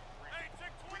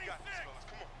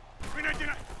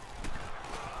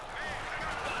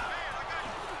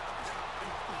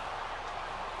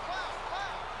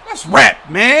 That's rap,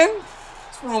 man.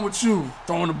 What's wrong with you?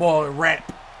 Throwing the ball at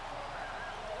rap.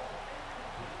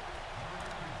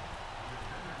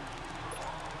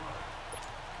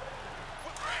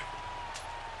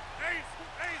 Hey,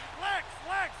 Lex.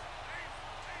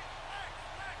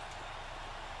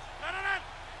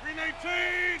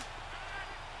 319.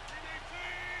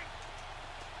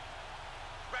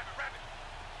 Rabbit.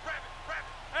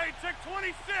 Hey, check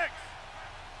 26.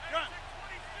 Gun.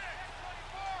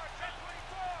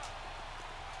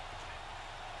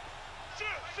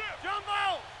 Shoot. Jumbo.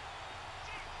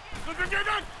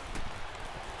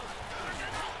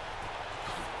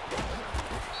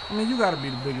 I mean, you gotta be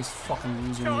the biggest fucking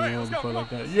loser in the world to play like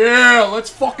that. Yeah, let's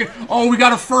fucking. Oh, we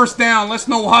got a first down. Let's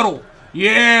no huddle.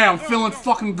 Yeah, I'm feeling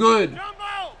fucking good.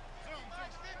 Jumbo.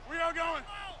 We are going.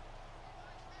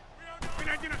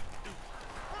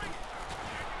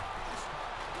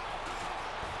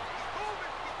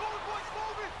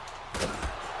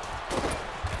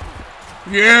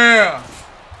 Yeah.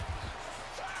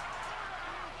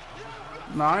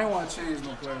 Nah, I ain't want to change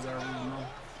no players. I really know.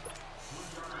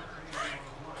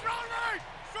 Strong right.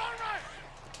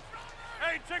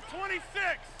 Hey, check 26.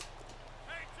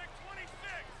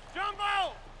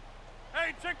 Jumbo.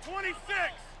 Hey, check 26.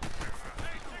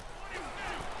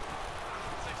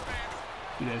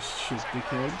 Do that shit,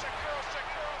 dickhead.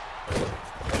 What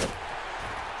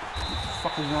the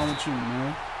fuck is wrong with you,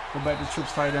 man? Go back to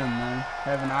trips tight end, man.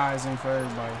 Having eyes ain't for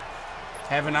everybody.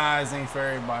 Having eyes ain't for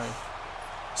everybody.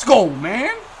 Let's go,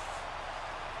 man.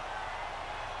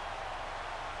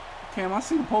 Cam, I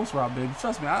see the post route, baby.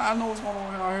 Trust me, I know what's going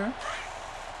on out here.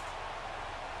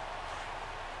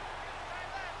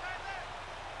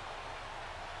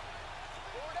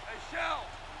 Hey, Shell.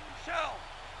 Shell.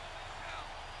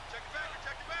 Check your backer,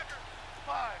 check your backer.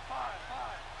 5.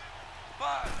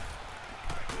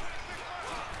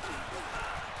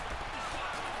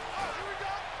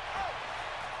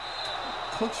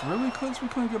 Cooks, really? Cooks, we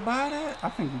couldn't get by that? I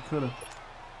think we could have.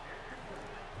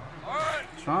 All right.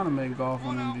 Trying to make golf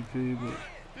on MVP, but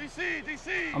DC.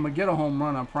 I'm going to get a home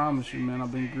run, I promise you, man.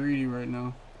 I've been greedy right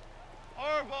now.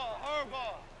 Hardball.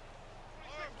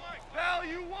 Pal,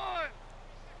 you won.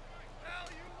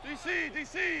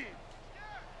 DC.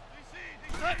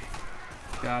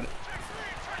 Got it.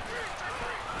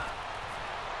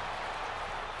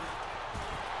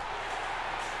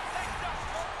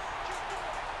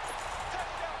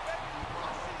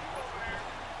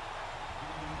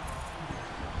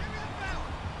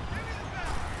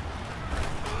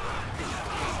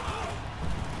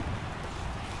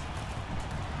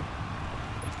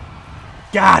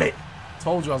 Got it.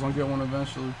 Told you I was gonna get one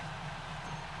eventually.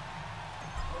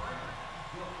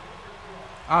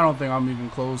 I don't think I'm even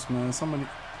close, man. Somebody,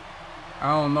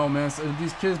 I don't know, man. So if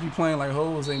these kids be playing like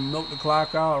hoes, they milk the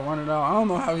clock out, run it out. I don't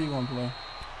know how he gonna play.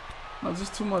 No,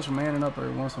 just too much manning up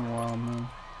every once in a while, man.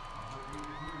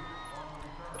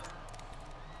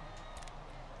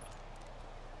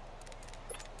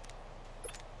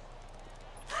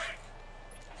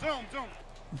 Zoom.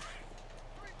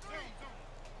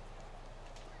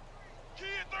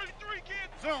 Kid, 33, kid.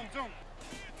 Zoom.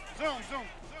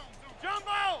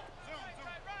 Jumbo.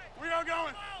 Where y'all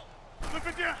going? Look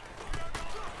at you.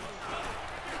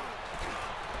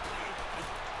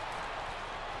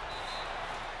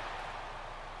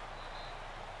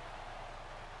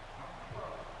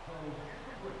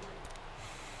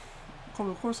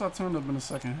 Of course I turned up in the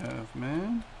second half,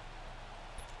 man.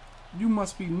 You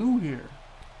must be new here.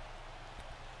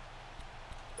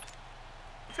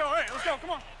 Let's go,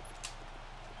 come on.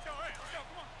 Come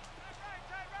on.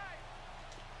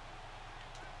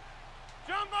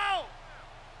 Jumbo!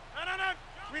 No.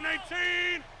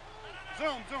 319.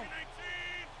 Zoom.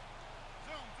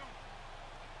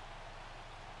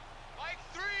 Mike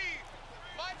 3.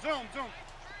 Mike Zoom.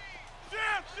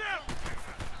 Shift.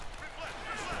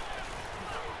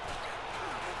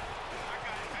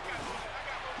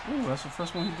 Ooh, that's the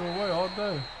first one he threw away all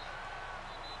day.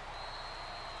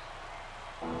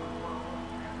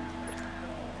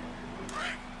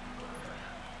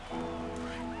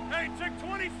 Hey, check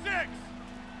 26.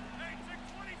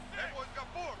 That boy's got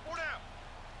 4 down.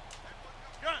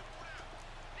 Gun.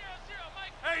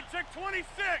 Hey, check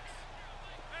 26.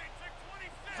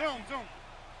 Zoom.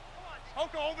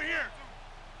 Hoka over here.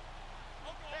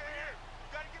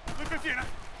 Look at you.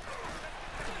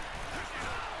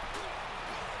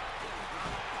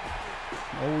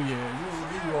 Oh yeah,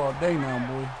 you all day now,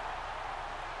 boy.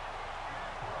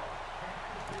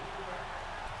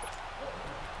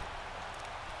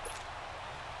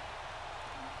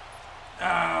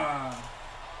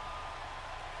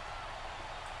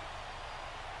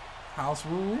 House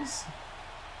rules.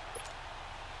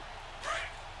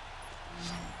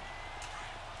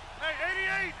 Hey,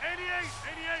 88.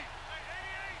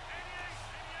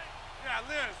 Yeah,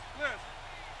 Liz.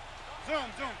 Zoom.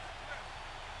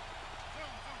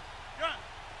 Gun.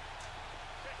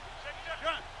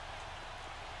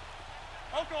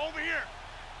 Hoka over here.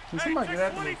 Can somebody get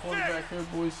after the quarterback here,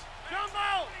 boys?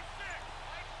 Jumbo.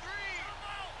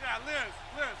 Yeah, Liz.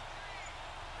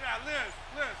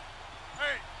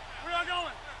 Hey, where y'all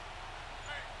going?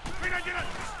 We not get up.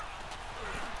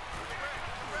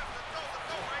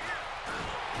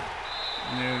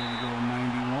 There we go,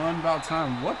 91. About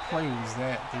time. What play was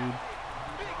that, dude?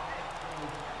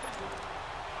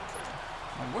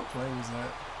 Like, what play was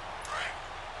that?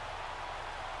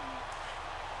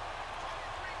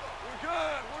 We're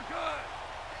good.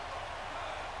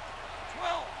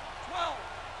 12.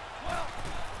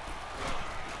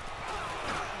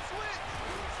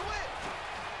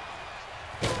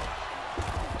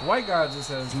 White guy just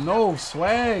has no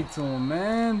swag to him,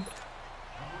 man.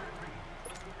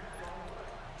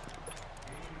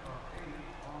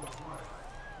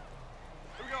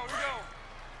 Here we go.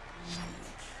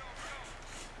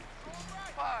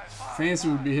 Fancy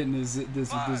would be hitting this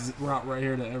route right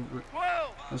here to Everett.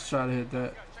 12. Let's try to hit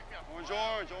that.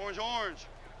 Orange.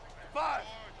 5.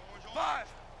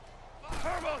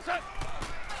 Turbo, set.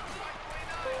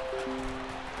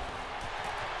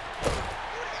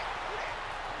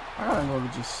 I gotta go to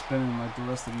just spinning like the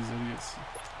rest of these idiots.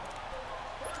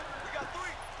 We got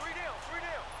three. Three down. Three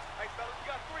down. Hey, fellas, we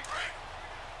got three.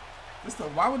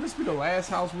 Why would this be the last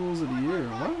house rules of the year?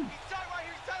 What? He's tight right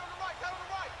here. He's tight on the right. Tight on the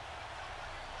right.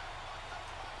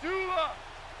 Dula.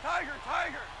 Tiger,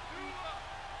 tiger. Dula.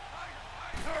 Tiger,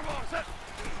 tiger. Turbo, set.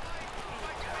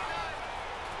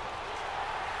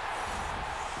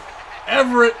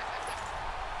 Everett.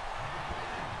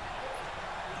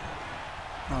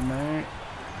 Oh man.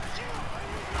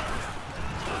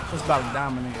 Just about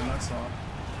dominating, that's all.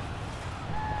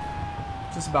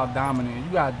 Just about dominating.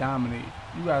 You gotta dominate.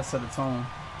 You gotta set a tone.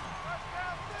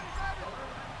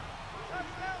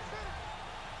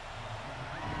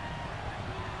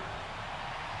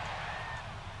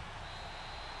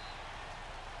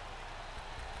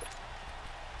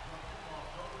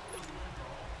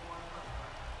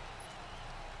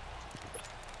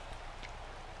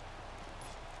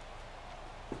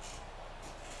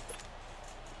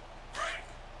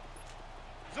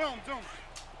 Zoom, zoom.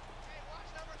 Hey, watch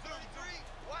number 33.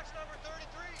 Watch number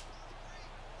 33.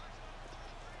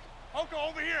 Oko,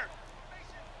 over here.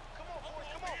 Come on, boys.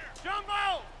 Come on.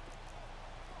 Jumbo.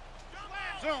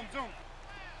 Zoom, zoom.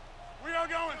 Where y'all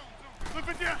going? Flip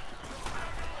it down.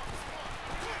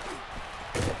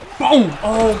 Boom!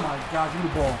 Oh my god, give me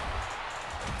the ball.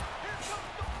 Here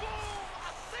comes the boom.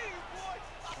 I see you, boys.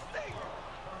 I see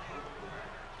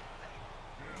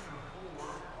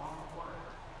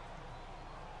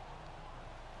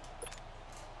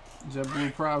you.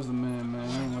 JetBlue Prob's the man, man. I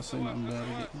ain't gonna say nothing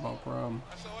bad about Prob.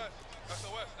 SOS.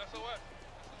 SOS. SOS.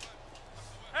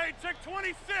 Hey, check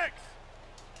 26. Hey,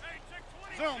 check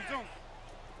 26. Zoom, zoom.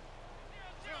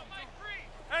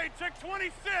 Hey, check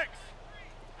 26.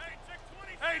 Hey, check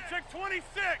 26. Hey, check 26.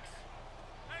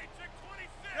 Hey, check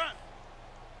 26. Gun.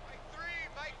 Mike 3.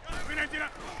 Mike 3. 319.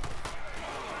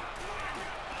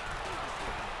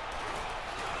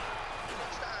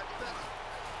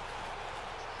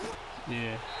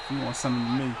 Yeah, you want something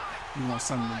to me. You want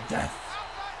something to death.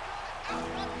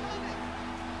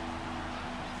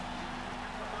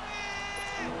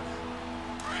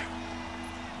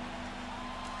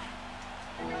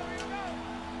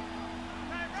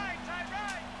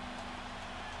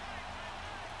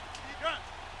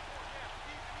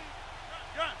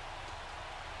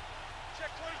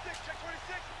 Check 26. Check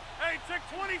 26. Hey, check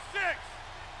 26. Hey,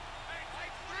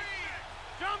 check 3.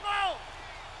 Jumbo.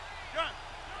 Gun.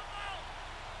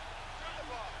 Strip the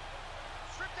ball.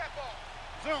 Strip that ball.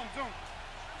 Zoom, zoom.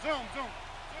 Zoom, zoom.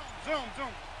 Zoom,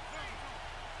 zoom.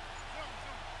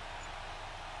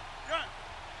 Gun.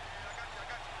 I got you. I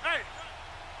got you. Hey.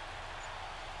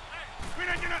 Hey.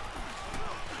 319.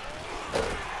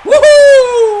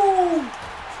 Woohoo!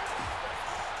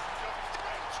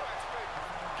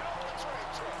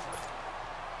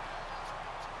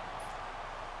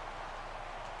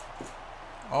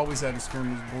 Always had to scream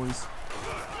these boys.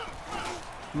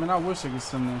 I mean, I wish I could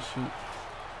send that shit.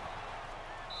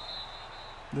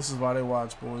 This is why they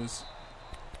watch, boys.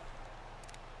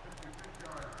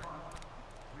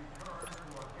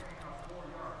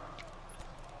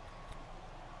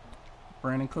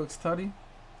 Brandon Cooks tutty.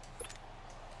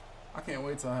 I can't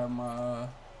wait till I have my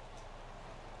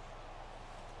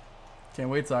can't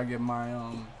wait till I get my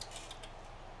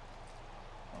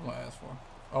what I asked for.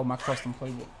 Oh, my custom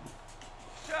playbook.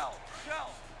 Shell.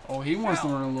 Oh, he wants to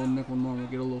run a little nickel normal,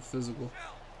 get a little physical.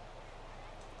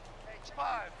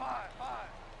 5.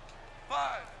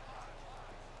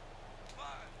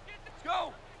 Let's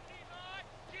go.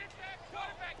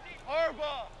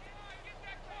 Harbaugh.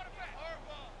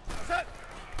 Set.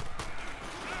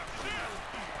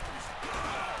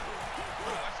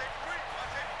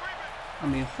 I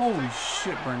mean, holy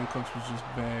shit, Brandon Cooks was just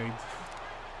bagged.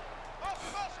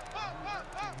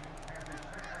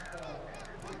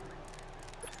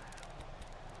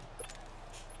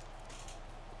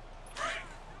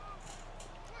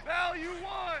 Value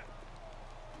one.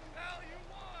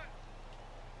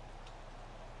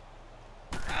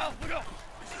 Al, look up.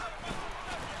 Let's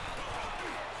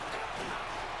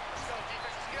go,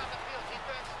 defense. Let's get out the field,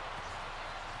 defense.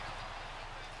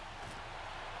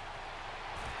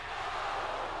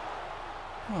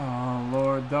 Oh,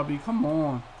 Lord, Dubby, come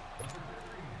on.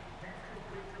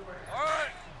 All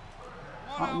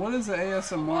right. What is an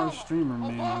ASMR streamer,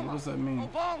 man? What does that mean?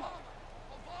 Obama.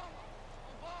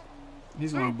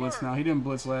 He's going to blitz now. He didn't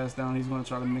blitz last down. He's going to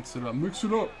try to mix it up. Mix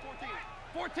it up.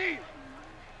 14.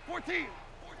 Let's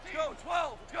go.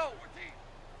 12. Let's go.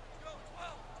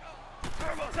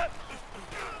 14. Turbo, set.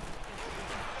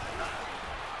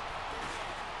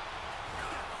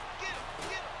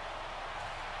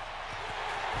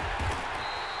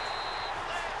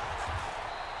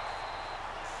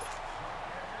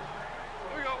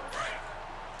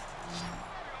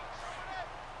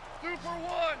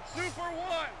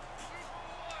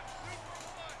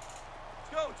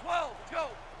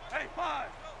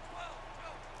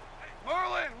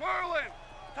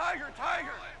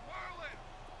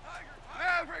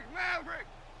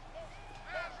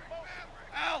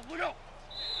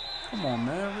 on,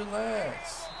 man.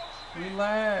 Relax.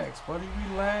 Relax, buddy.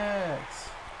 Relax.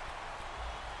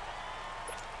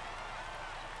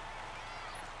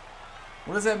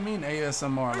 What does that mean,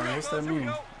 ASMR? Like, what's that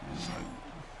mean?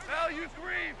 Value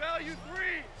 3. Value 3.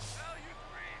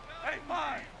 Hey,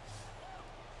 5.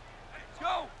 Let's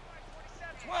go.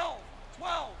 12.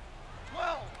 12.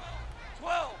 12.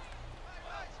 12.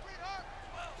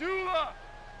 Dula.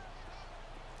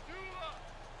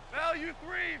 Value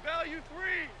 3. Value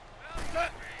 3.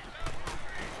 Set.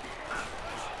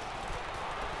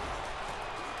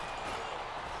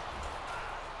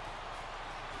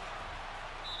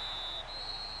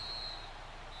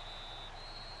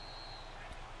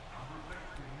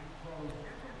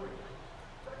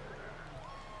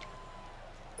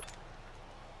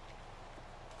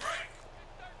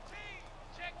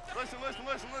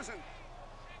 Listen.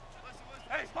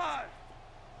 Hey, 5.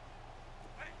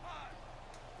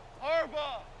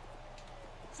 Harbaugh.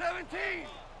 17.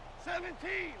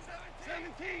 17.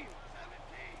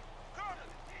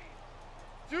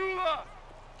 Dula.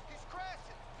 He's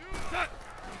crashing. Set.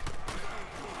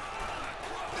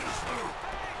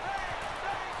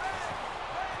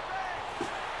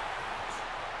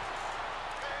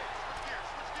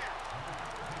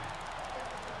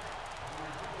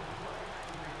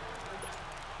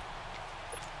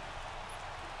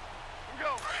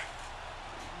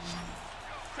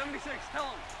 Tell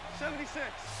him. 76.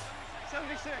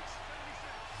 76.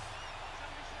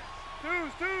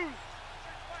 Twos.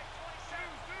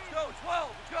 Let's go. 12.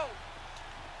 Let's go.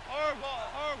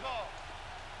 Harbaugh.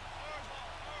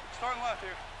 Starting left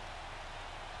here.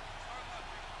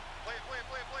 Play.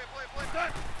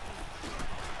 Set.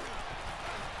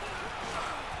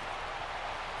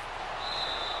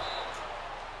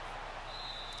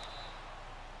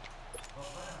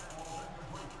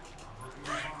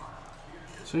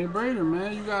 Shea Brader,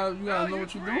 man, you gotta know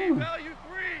what you're doing. Value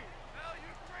 3.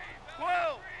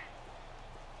 12.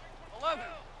 11.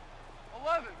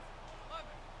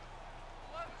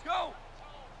 Let's go.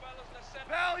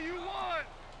 Value 1.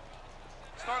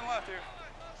 Starting left here.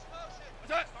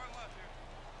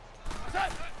 What's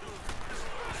that?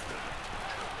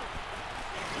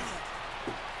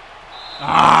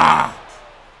 Ah!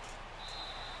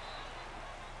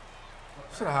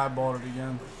 Should have highballed it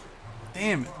again.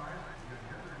 Damn it.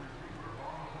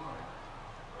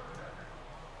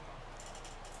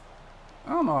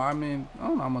 I don't know. I mean, I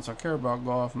don't know how much I care about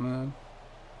golf, man.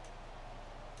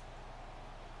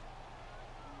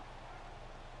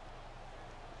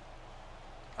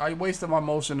 I wasted my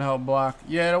motion to help block.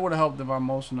 Yeah, that would have helped if I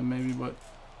motioned him maybe, but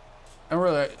and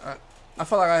really, I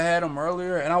felt like I had him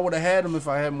earlier, and I would have had him if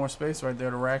I had more space right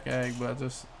there to rack ag, but I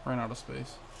just ran out of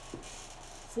space.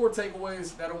 4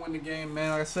 takeaways that'll win the game,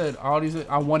 man. Like I said,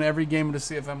 I won every game of the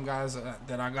CFM guys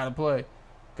that I gotta play.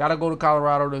 Gotta go to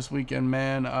Colorado this weekend,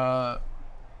 man.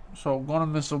 So gonna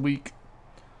miss a week.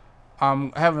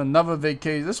 I'm having another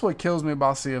vacation. This is what kills me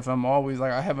about CFM always.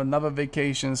 Like, I have another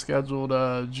vacation scheduled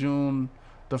June,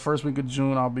 the first week of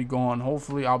June. I'll be gone.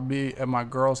 Hopefully I'll be at my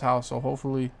girl's house. So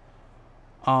hopefully,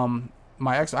 I have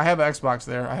an Xbox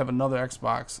there. I have another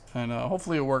Xbox, and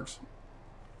hopefully it works.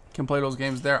 Can play those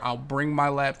games there. I'll bring my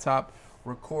laptop,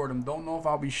 record them. Don't know if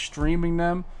I'll be streaming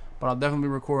them, but I'll definitely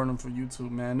be recording them for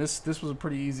YouTube, man. This was a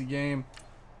pretty easy game.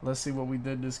 Let's see what we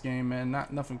did this game, man.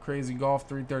 Nothing crazy. Golf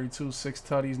 332, 6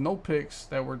 tutties, no picks.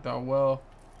 That worked out well.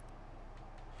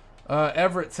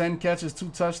 Everett 10 catches, 2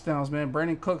 touchdowns, man.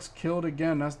 Brandon Cooks killed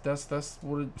again. That's what that's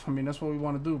what we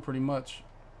want to do pretty much.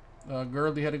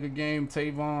 Gurley had a good game.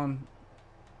 Tavon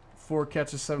 4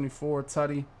 catches, 74,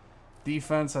 tutty.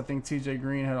 Defense, I think TJ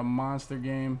Green had a monster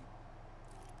game.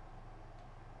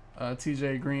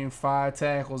 TJ Green 5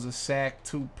 tackles, a sack,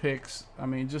 2 picks. I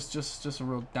mean, just a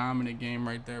real dominant game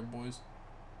right there, boys.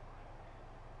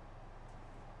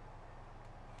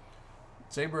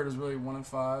 Jaybird is really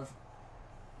 1-5.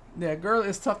 Yeah, Gurley.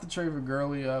 It's tough to trade for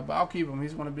Gurley, but I'll keep him.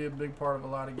 He's going to be a big part of a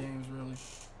lot of games, really.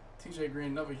 TJ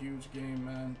Green, another huge game,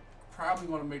 man. Probably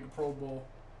going to make the Pro Bowl.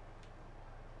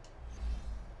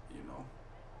 You know,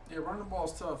 yeah, running the ball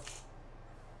is tough.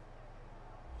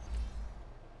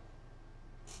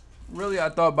 Really, I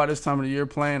thought by this time of the year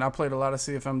I played a lot of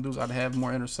CFM dudes, I'd have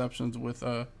more interceptions with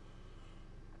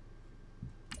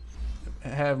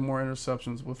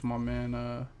my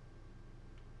man.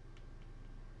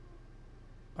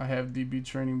 I have DB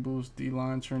training boost,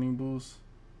 D-line training boost,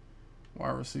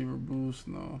 wide receiver boost,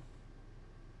 no.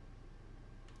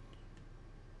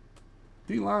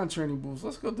 D-line training boost.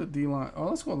 Let's go to D-line. Oh,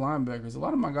 let's go linebackers. A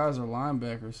lot of my guys are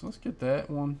linebackers. So let's get that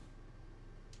one.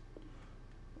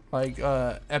 Like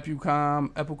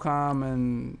Epicom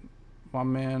and my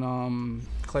man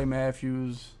Clay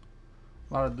Matthews.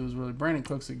 A lot of dudes really. Brandon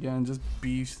Cooks again, just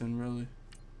beast and really.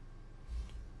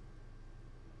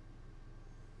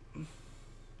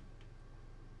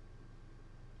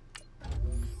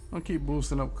 I'll keep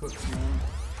boosting up Cooks, man.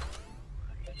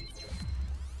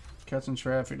 Catching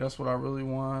traffic, that's what I really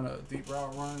want. A deep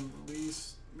route run,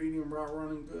 release, medium route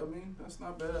running. Good. I mean, that's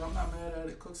not bad. I'm not mad at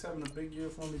it. Cooks having a big year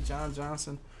for me. John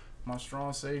Johnson, my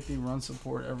strong safety, run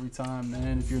support every time,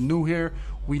 man. If you're new here,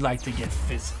 we like to get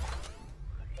physical.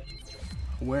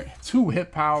 Where 2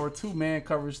 hit power, 2 man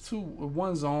coverage,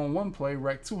 1 zone, 1 play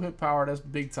rec, 2 hit power. That's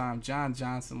big time. John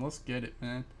Johnson, let's get it,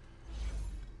 man.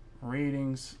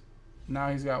 Ratings. Now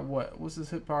he's got what? What's his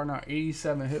hit power now?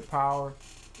 87 hit power,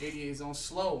 88 zone,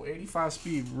 slow, 85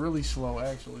 speed, really slow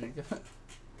actually.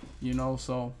 You know,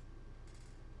 so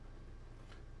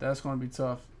that's gonna be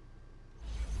tough.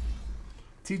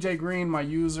 TJ Green, my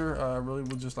user, really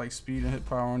would just like speed and hit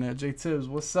power on that. J Tibbs,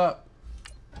 what's up?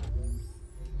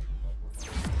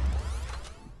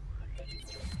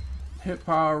 Hit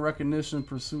power, recognition,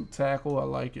 pursuit, tackle. I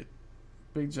like it.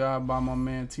 Big job by my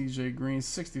man TJ Green.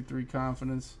 63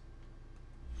 confidence.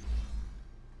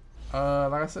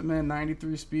 Like I said, man,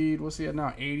 93 speed. What's he at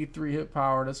now? 83 hit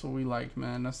power. That's what we like,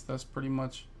 man. That's pretty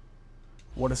much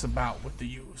what it's about with the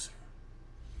user.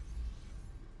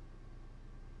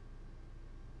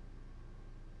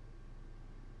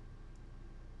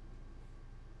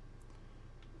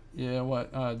 Yeah,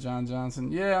 what? John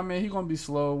Johnson. Yeah, I mean, he gonna be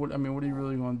slow. I mean, what are you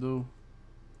really gonna do?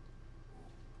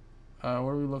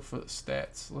 Where do we look for the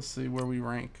stats? Let's see where we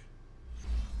rank.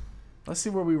 Let's see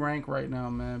where we rank right now,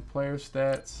 man. Player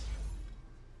stats.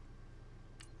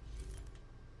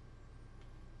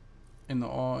 In the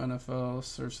all NFL. Let's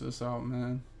search this out,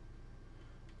 man.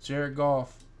 Jared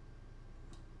Goff.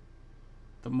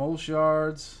 The most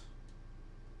yards.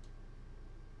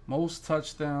 Most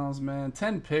touchdowns, man.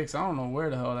 10 picks. I don't know where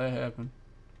the hell that happened.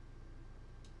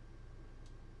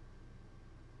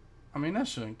 I mean, that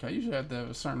shouldn't count. You should have to have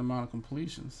a certain amount of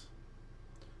completions.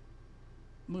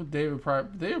 Look, David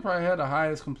probably had the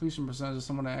highest completion percentage of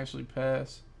someone that actually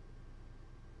passed.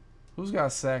 Who's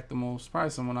got sacked the most? Probably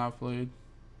someone I played.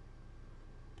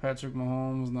 Patrick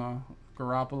Mahomes, no.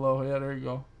 Garoppolo, yeah, there you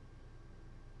go.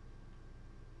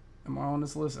 Am I on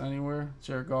this list anywhere?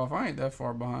 Jared Goff, I ain't that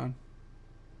far behind.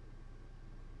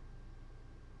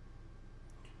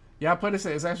 Yeah, I played this.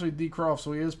 It's actually D. Croft,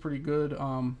 so he is pretty good.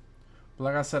 But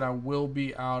like I said, I will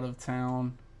be out of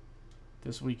town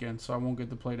this weekend, so I won't get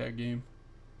to play that game.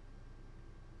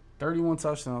 31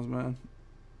 touchdowns, man.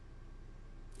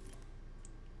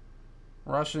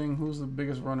 Rushing, who's the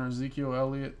biggest runner? Ezekiel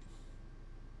Elliott.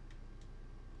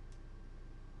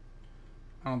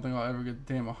 I don't think I'll ever get,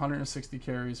 damn, 160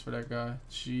 carries for that guy.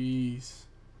 Jeez.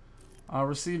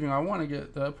 Receiving, I want to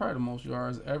get probably the most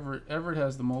yards. Everett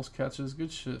has the most catches.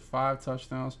 Good shit. 5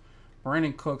 touchdowns.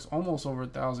 Brandon Cooks, almost over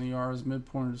 1,000 yards,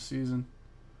 midpoint of the season.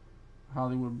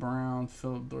 Hollywood Brown,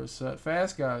 Philip Dorsett.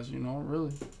 Fast guys, you know,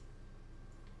 really.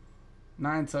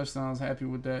 9 touchdowns. Happy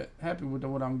with that. Happy with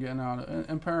what I'm getting out of.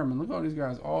 And Perriman, look at all these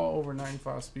guys. All over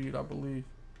 95 speed, I believe.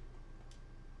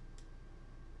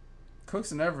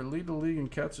 Cooks and Everett lead the league in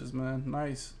catches, man.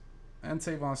 Nice. And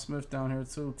Tavon Smith down here,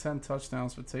 too. 10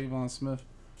 touchdowns for Tavon Smith.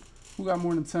 Who got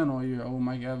more than 10 all year? Oh,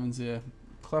 Mike Evans, yeah.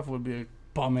 Clef would be a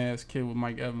bum-ass kid with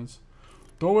Mike Evans.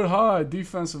 Throw it high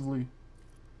defensively.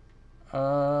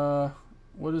 What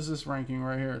is this ranking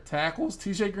right here? Tackles?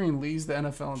 TJ Green leads the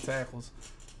NFL in tackles.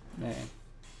 Man.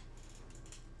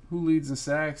 Who leads in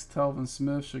sacks? Telvin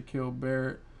Smith, Shaquille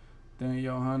Barrett,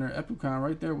 Danielle Hunter. Epicon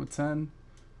right there with 10.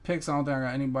 Picks, I don't think I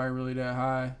got anybody really that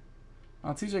high.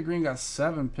 TJ Green got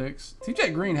 7 picks.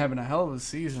 TJ Green having a hell of a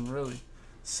season, really.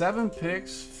 7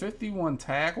 picks, 51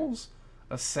 tackles,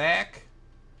 a sack,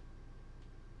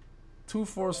 2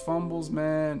 forced fumbles,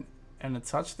 man, and a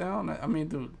touchdown. I mean,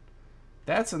 dude,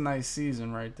 that's a nice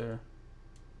season right there.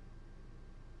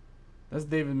 That's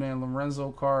David, man.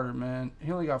 Lorenzo Carter, man.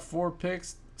 He only got 4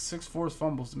 picks, 6 forced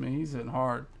fumbles. I mean, he's hitting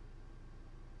hard.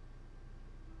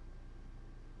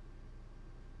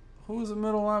 Who is the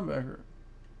middle linebacker?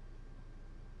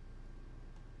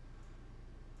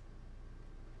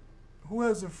 Who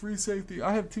has a free safety?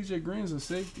 I have TJ Green as a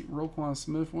safety. Roquan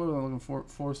Smith. What are they looking for?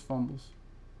 Forced fumbles.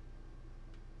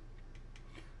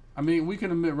 I mean, we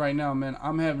can admit right now, man,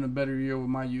 I'm having a better year with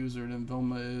my user than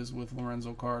Vilma is with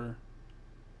Lorenzo Carter.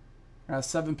 I got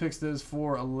 7 picks to his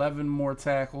 4, 11 more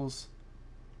tackles.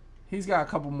 He's got a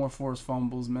couple more forced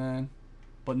fumbles, man.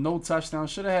 But no touchdown.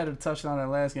 Should have had a touchdown that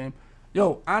last game.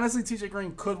 Yo, honestly, TJ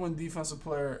Green could win Defensive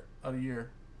Player of the Year.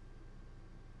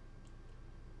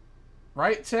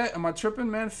 Right, chat? Am I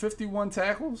tripping, man? 51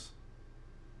 tackles?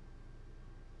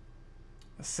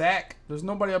 A sack. There's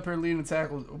nobody up here leading the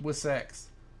tackle with sacks.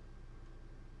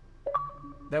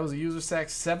 That was a user sack.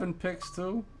 7 picks,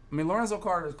 too. I mean, Lorenzo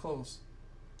Carter is close.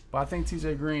 But I think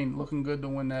TJ Green looking good to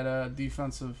win that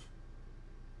defensive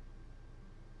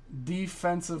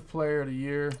player of the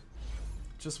year.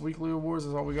 Just weekly awards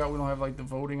is all we got. We don't have, like, the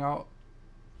voting out.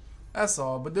 That's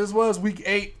all. But this was week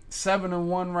 8.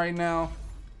 7-1 right now.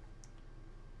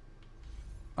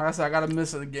 Like I said, I got to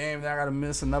miss a game. Then I got to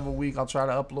miss another week. I'll try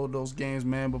to upload those games,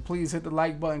 man. But please hit the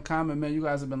like button, comment, man. You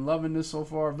guys have been loving this so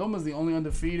far. Vilma's the only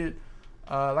undefeated.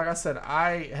 Like I said,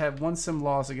 I have 1 sim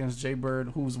loss against Jay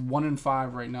Bird, who's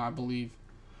 1-5 right now, I believe.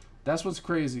 That's what's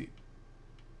crazy.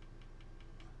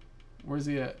 Where's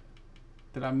he at?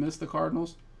 Did I miss the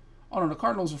Cardinals? Oh, no, the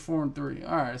Cardinals are 4-3.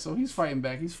 All right, so he's fighting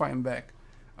back. He's fighting back.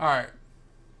 All right.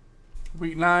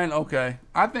 Week 9, okay.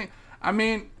 I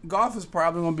mean, Goff is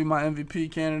probably going to be my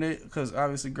MVP candidate because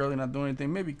obviously Gurley not doing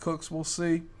anything. Maybe Cooks, we'll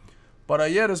see.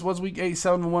 But, yeah, this was week 8,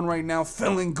 7-1 right now.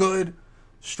 Feeling good.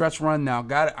 Stretch run now.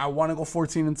 Got it. I want to go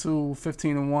 14-2,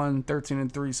 15-1,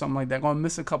 13-3, something like that. Going to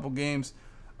miss a couple games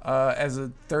as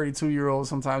a 32-year-old.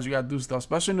 Sometimes you got to do stuff.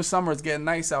 Especially in the summer. It's getting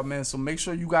nice out, man. So make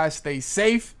sure you guys stay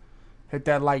safe. Hit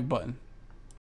that like button.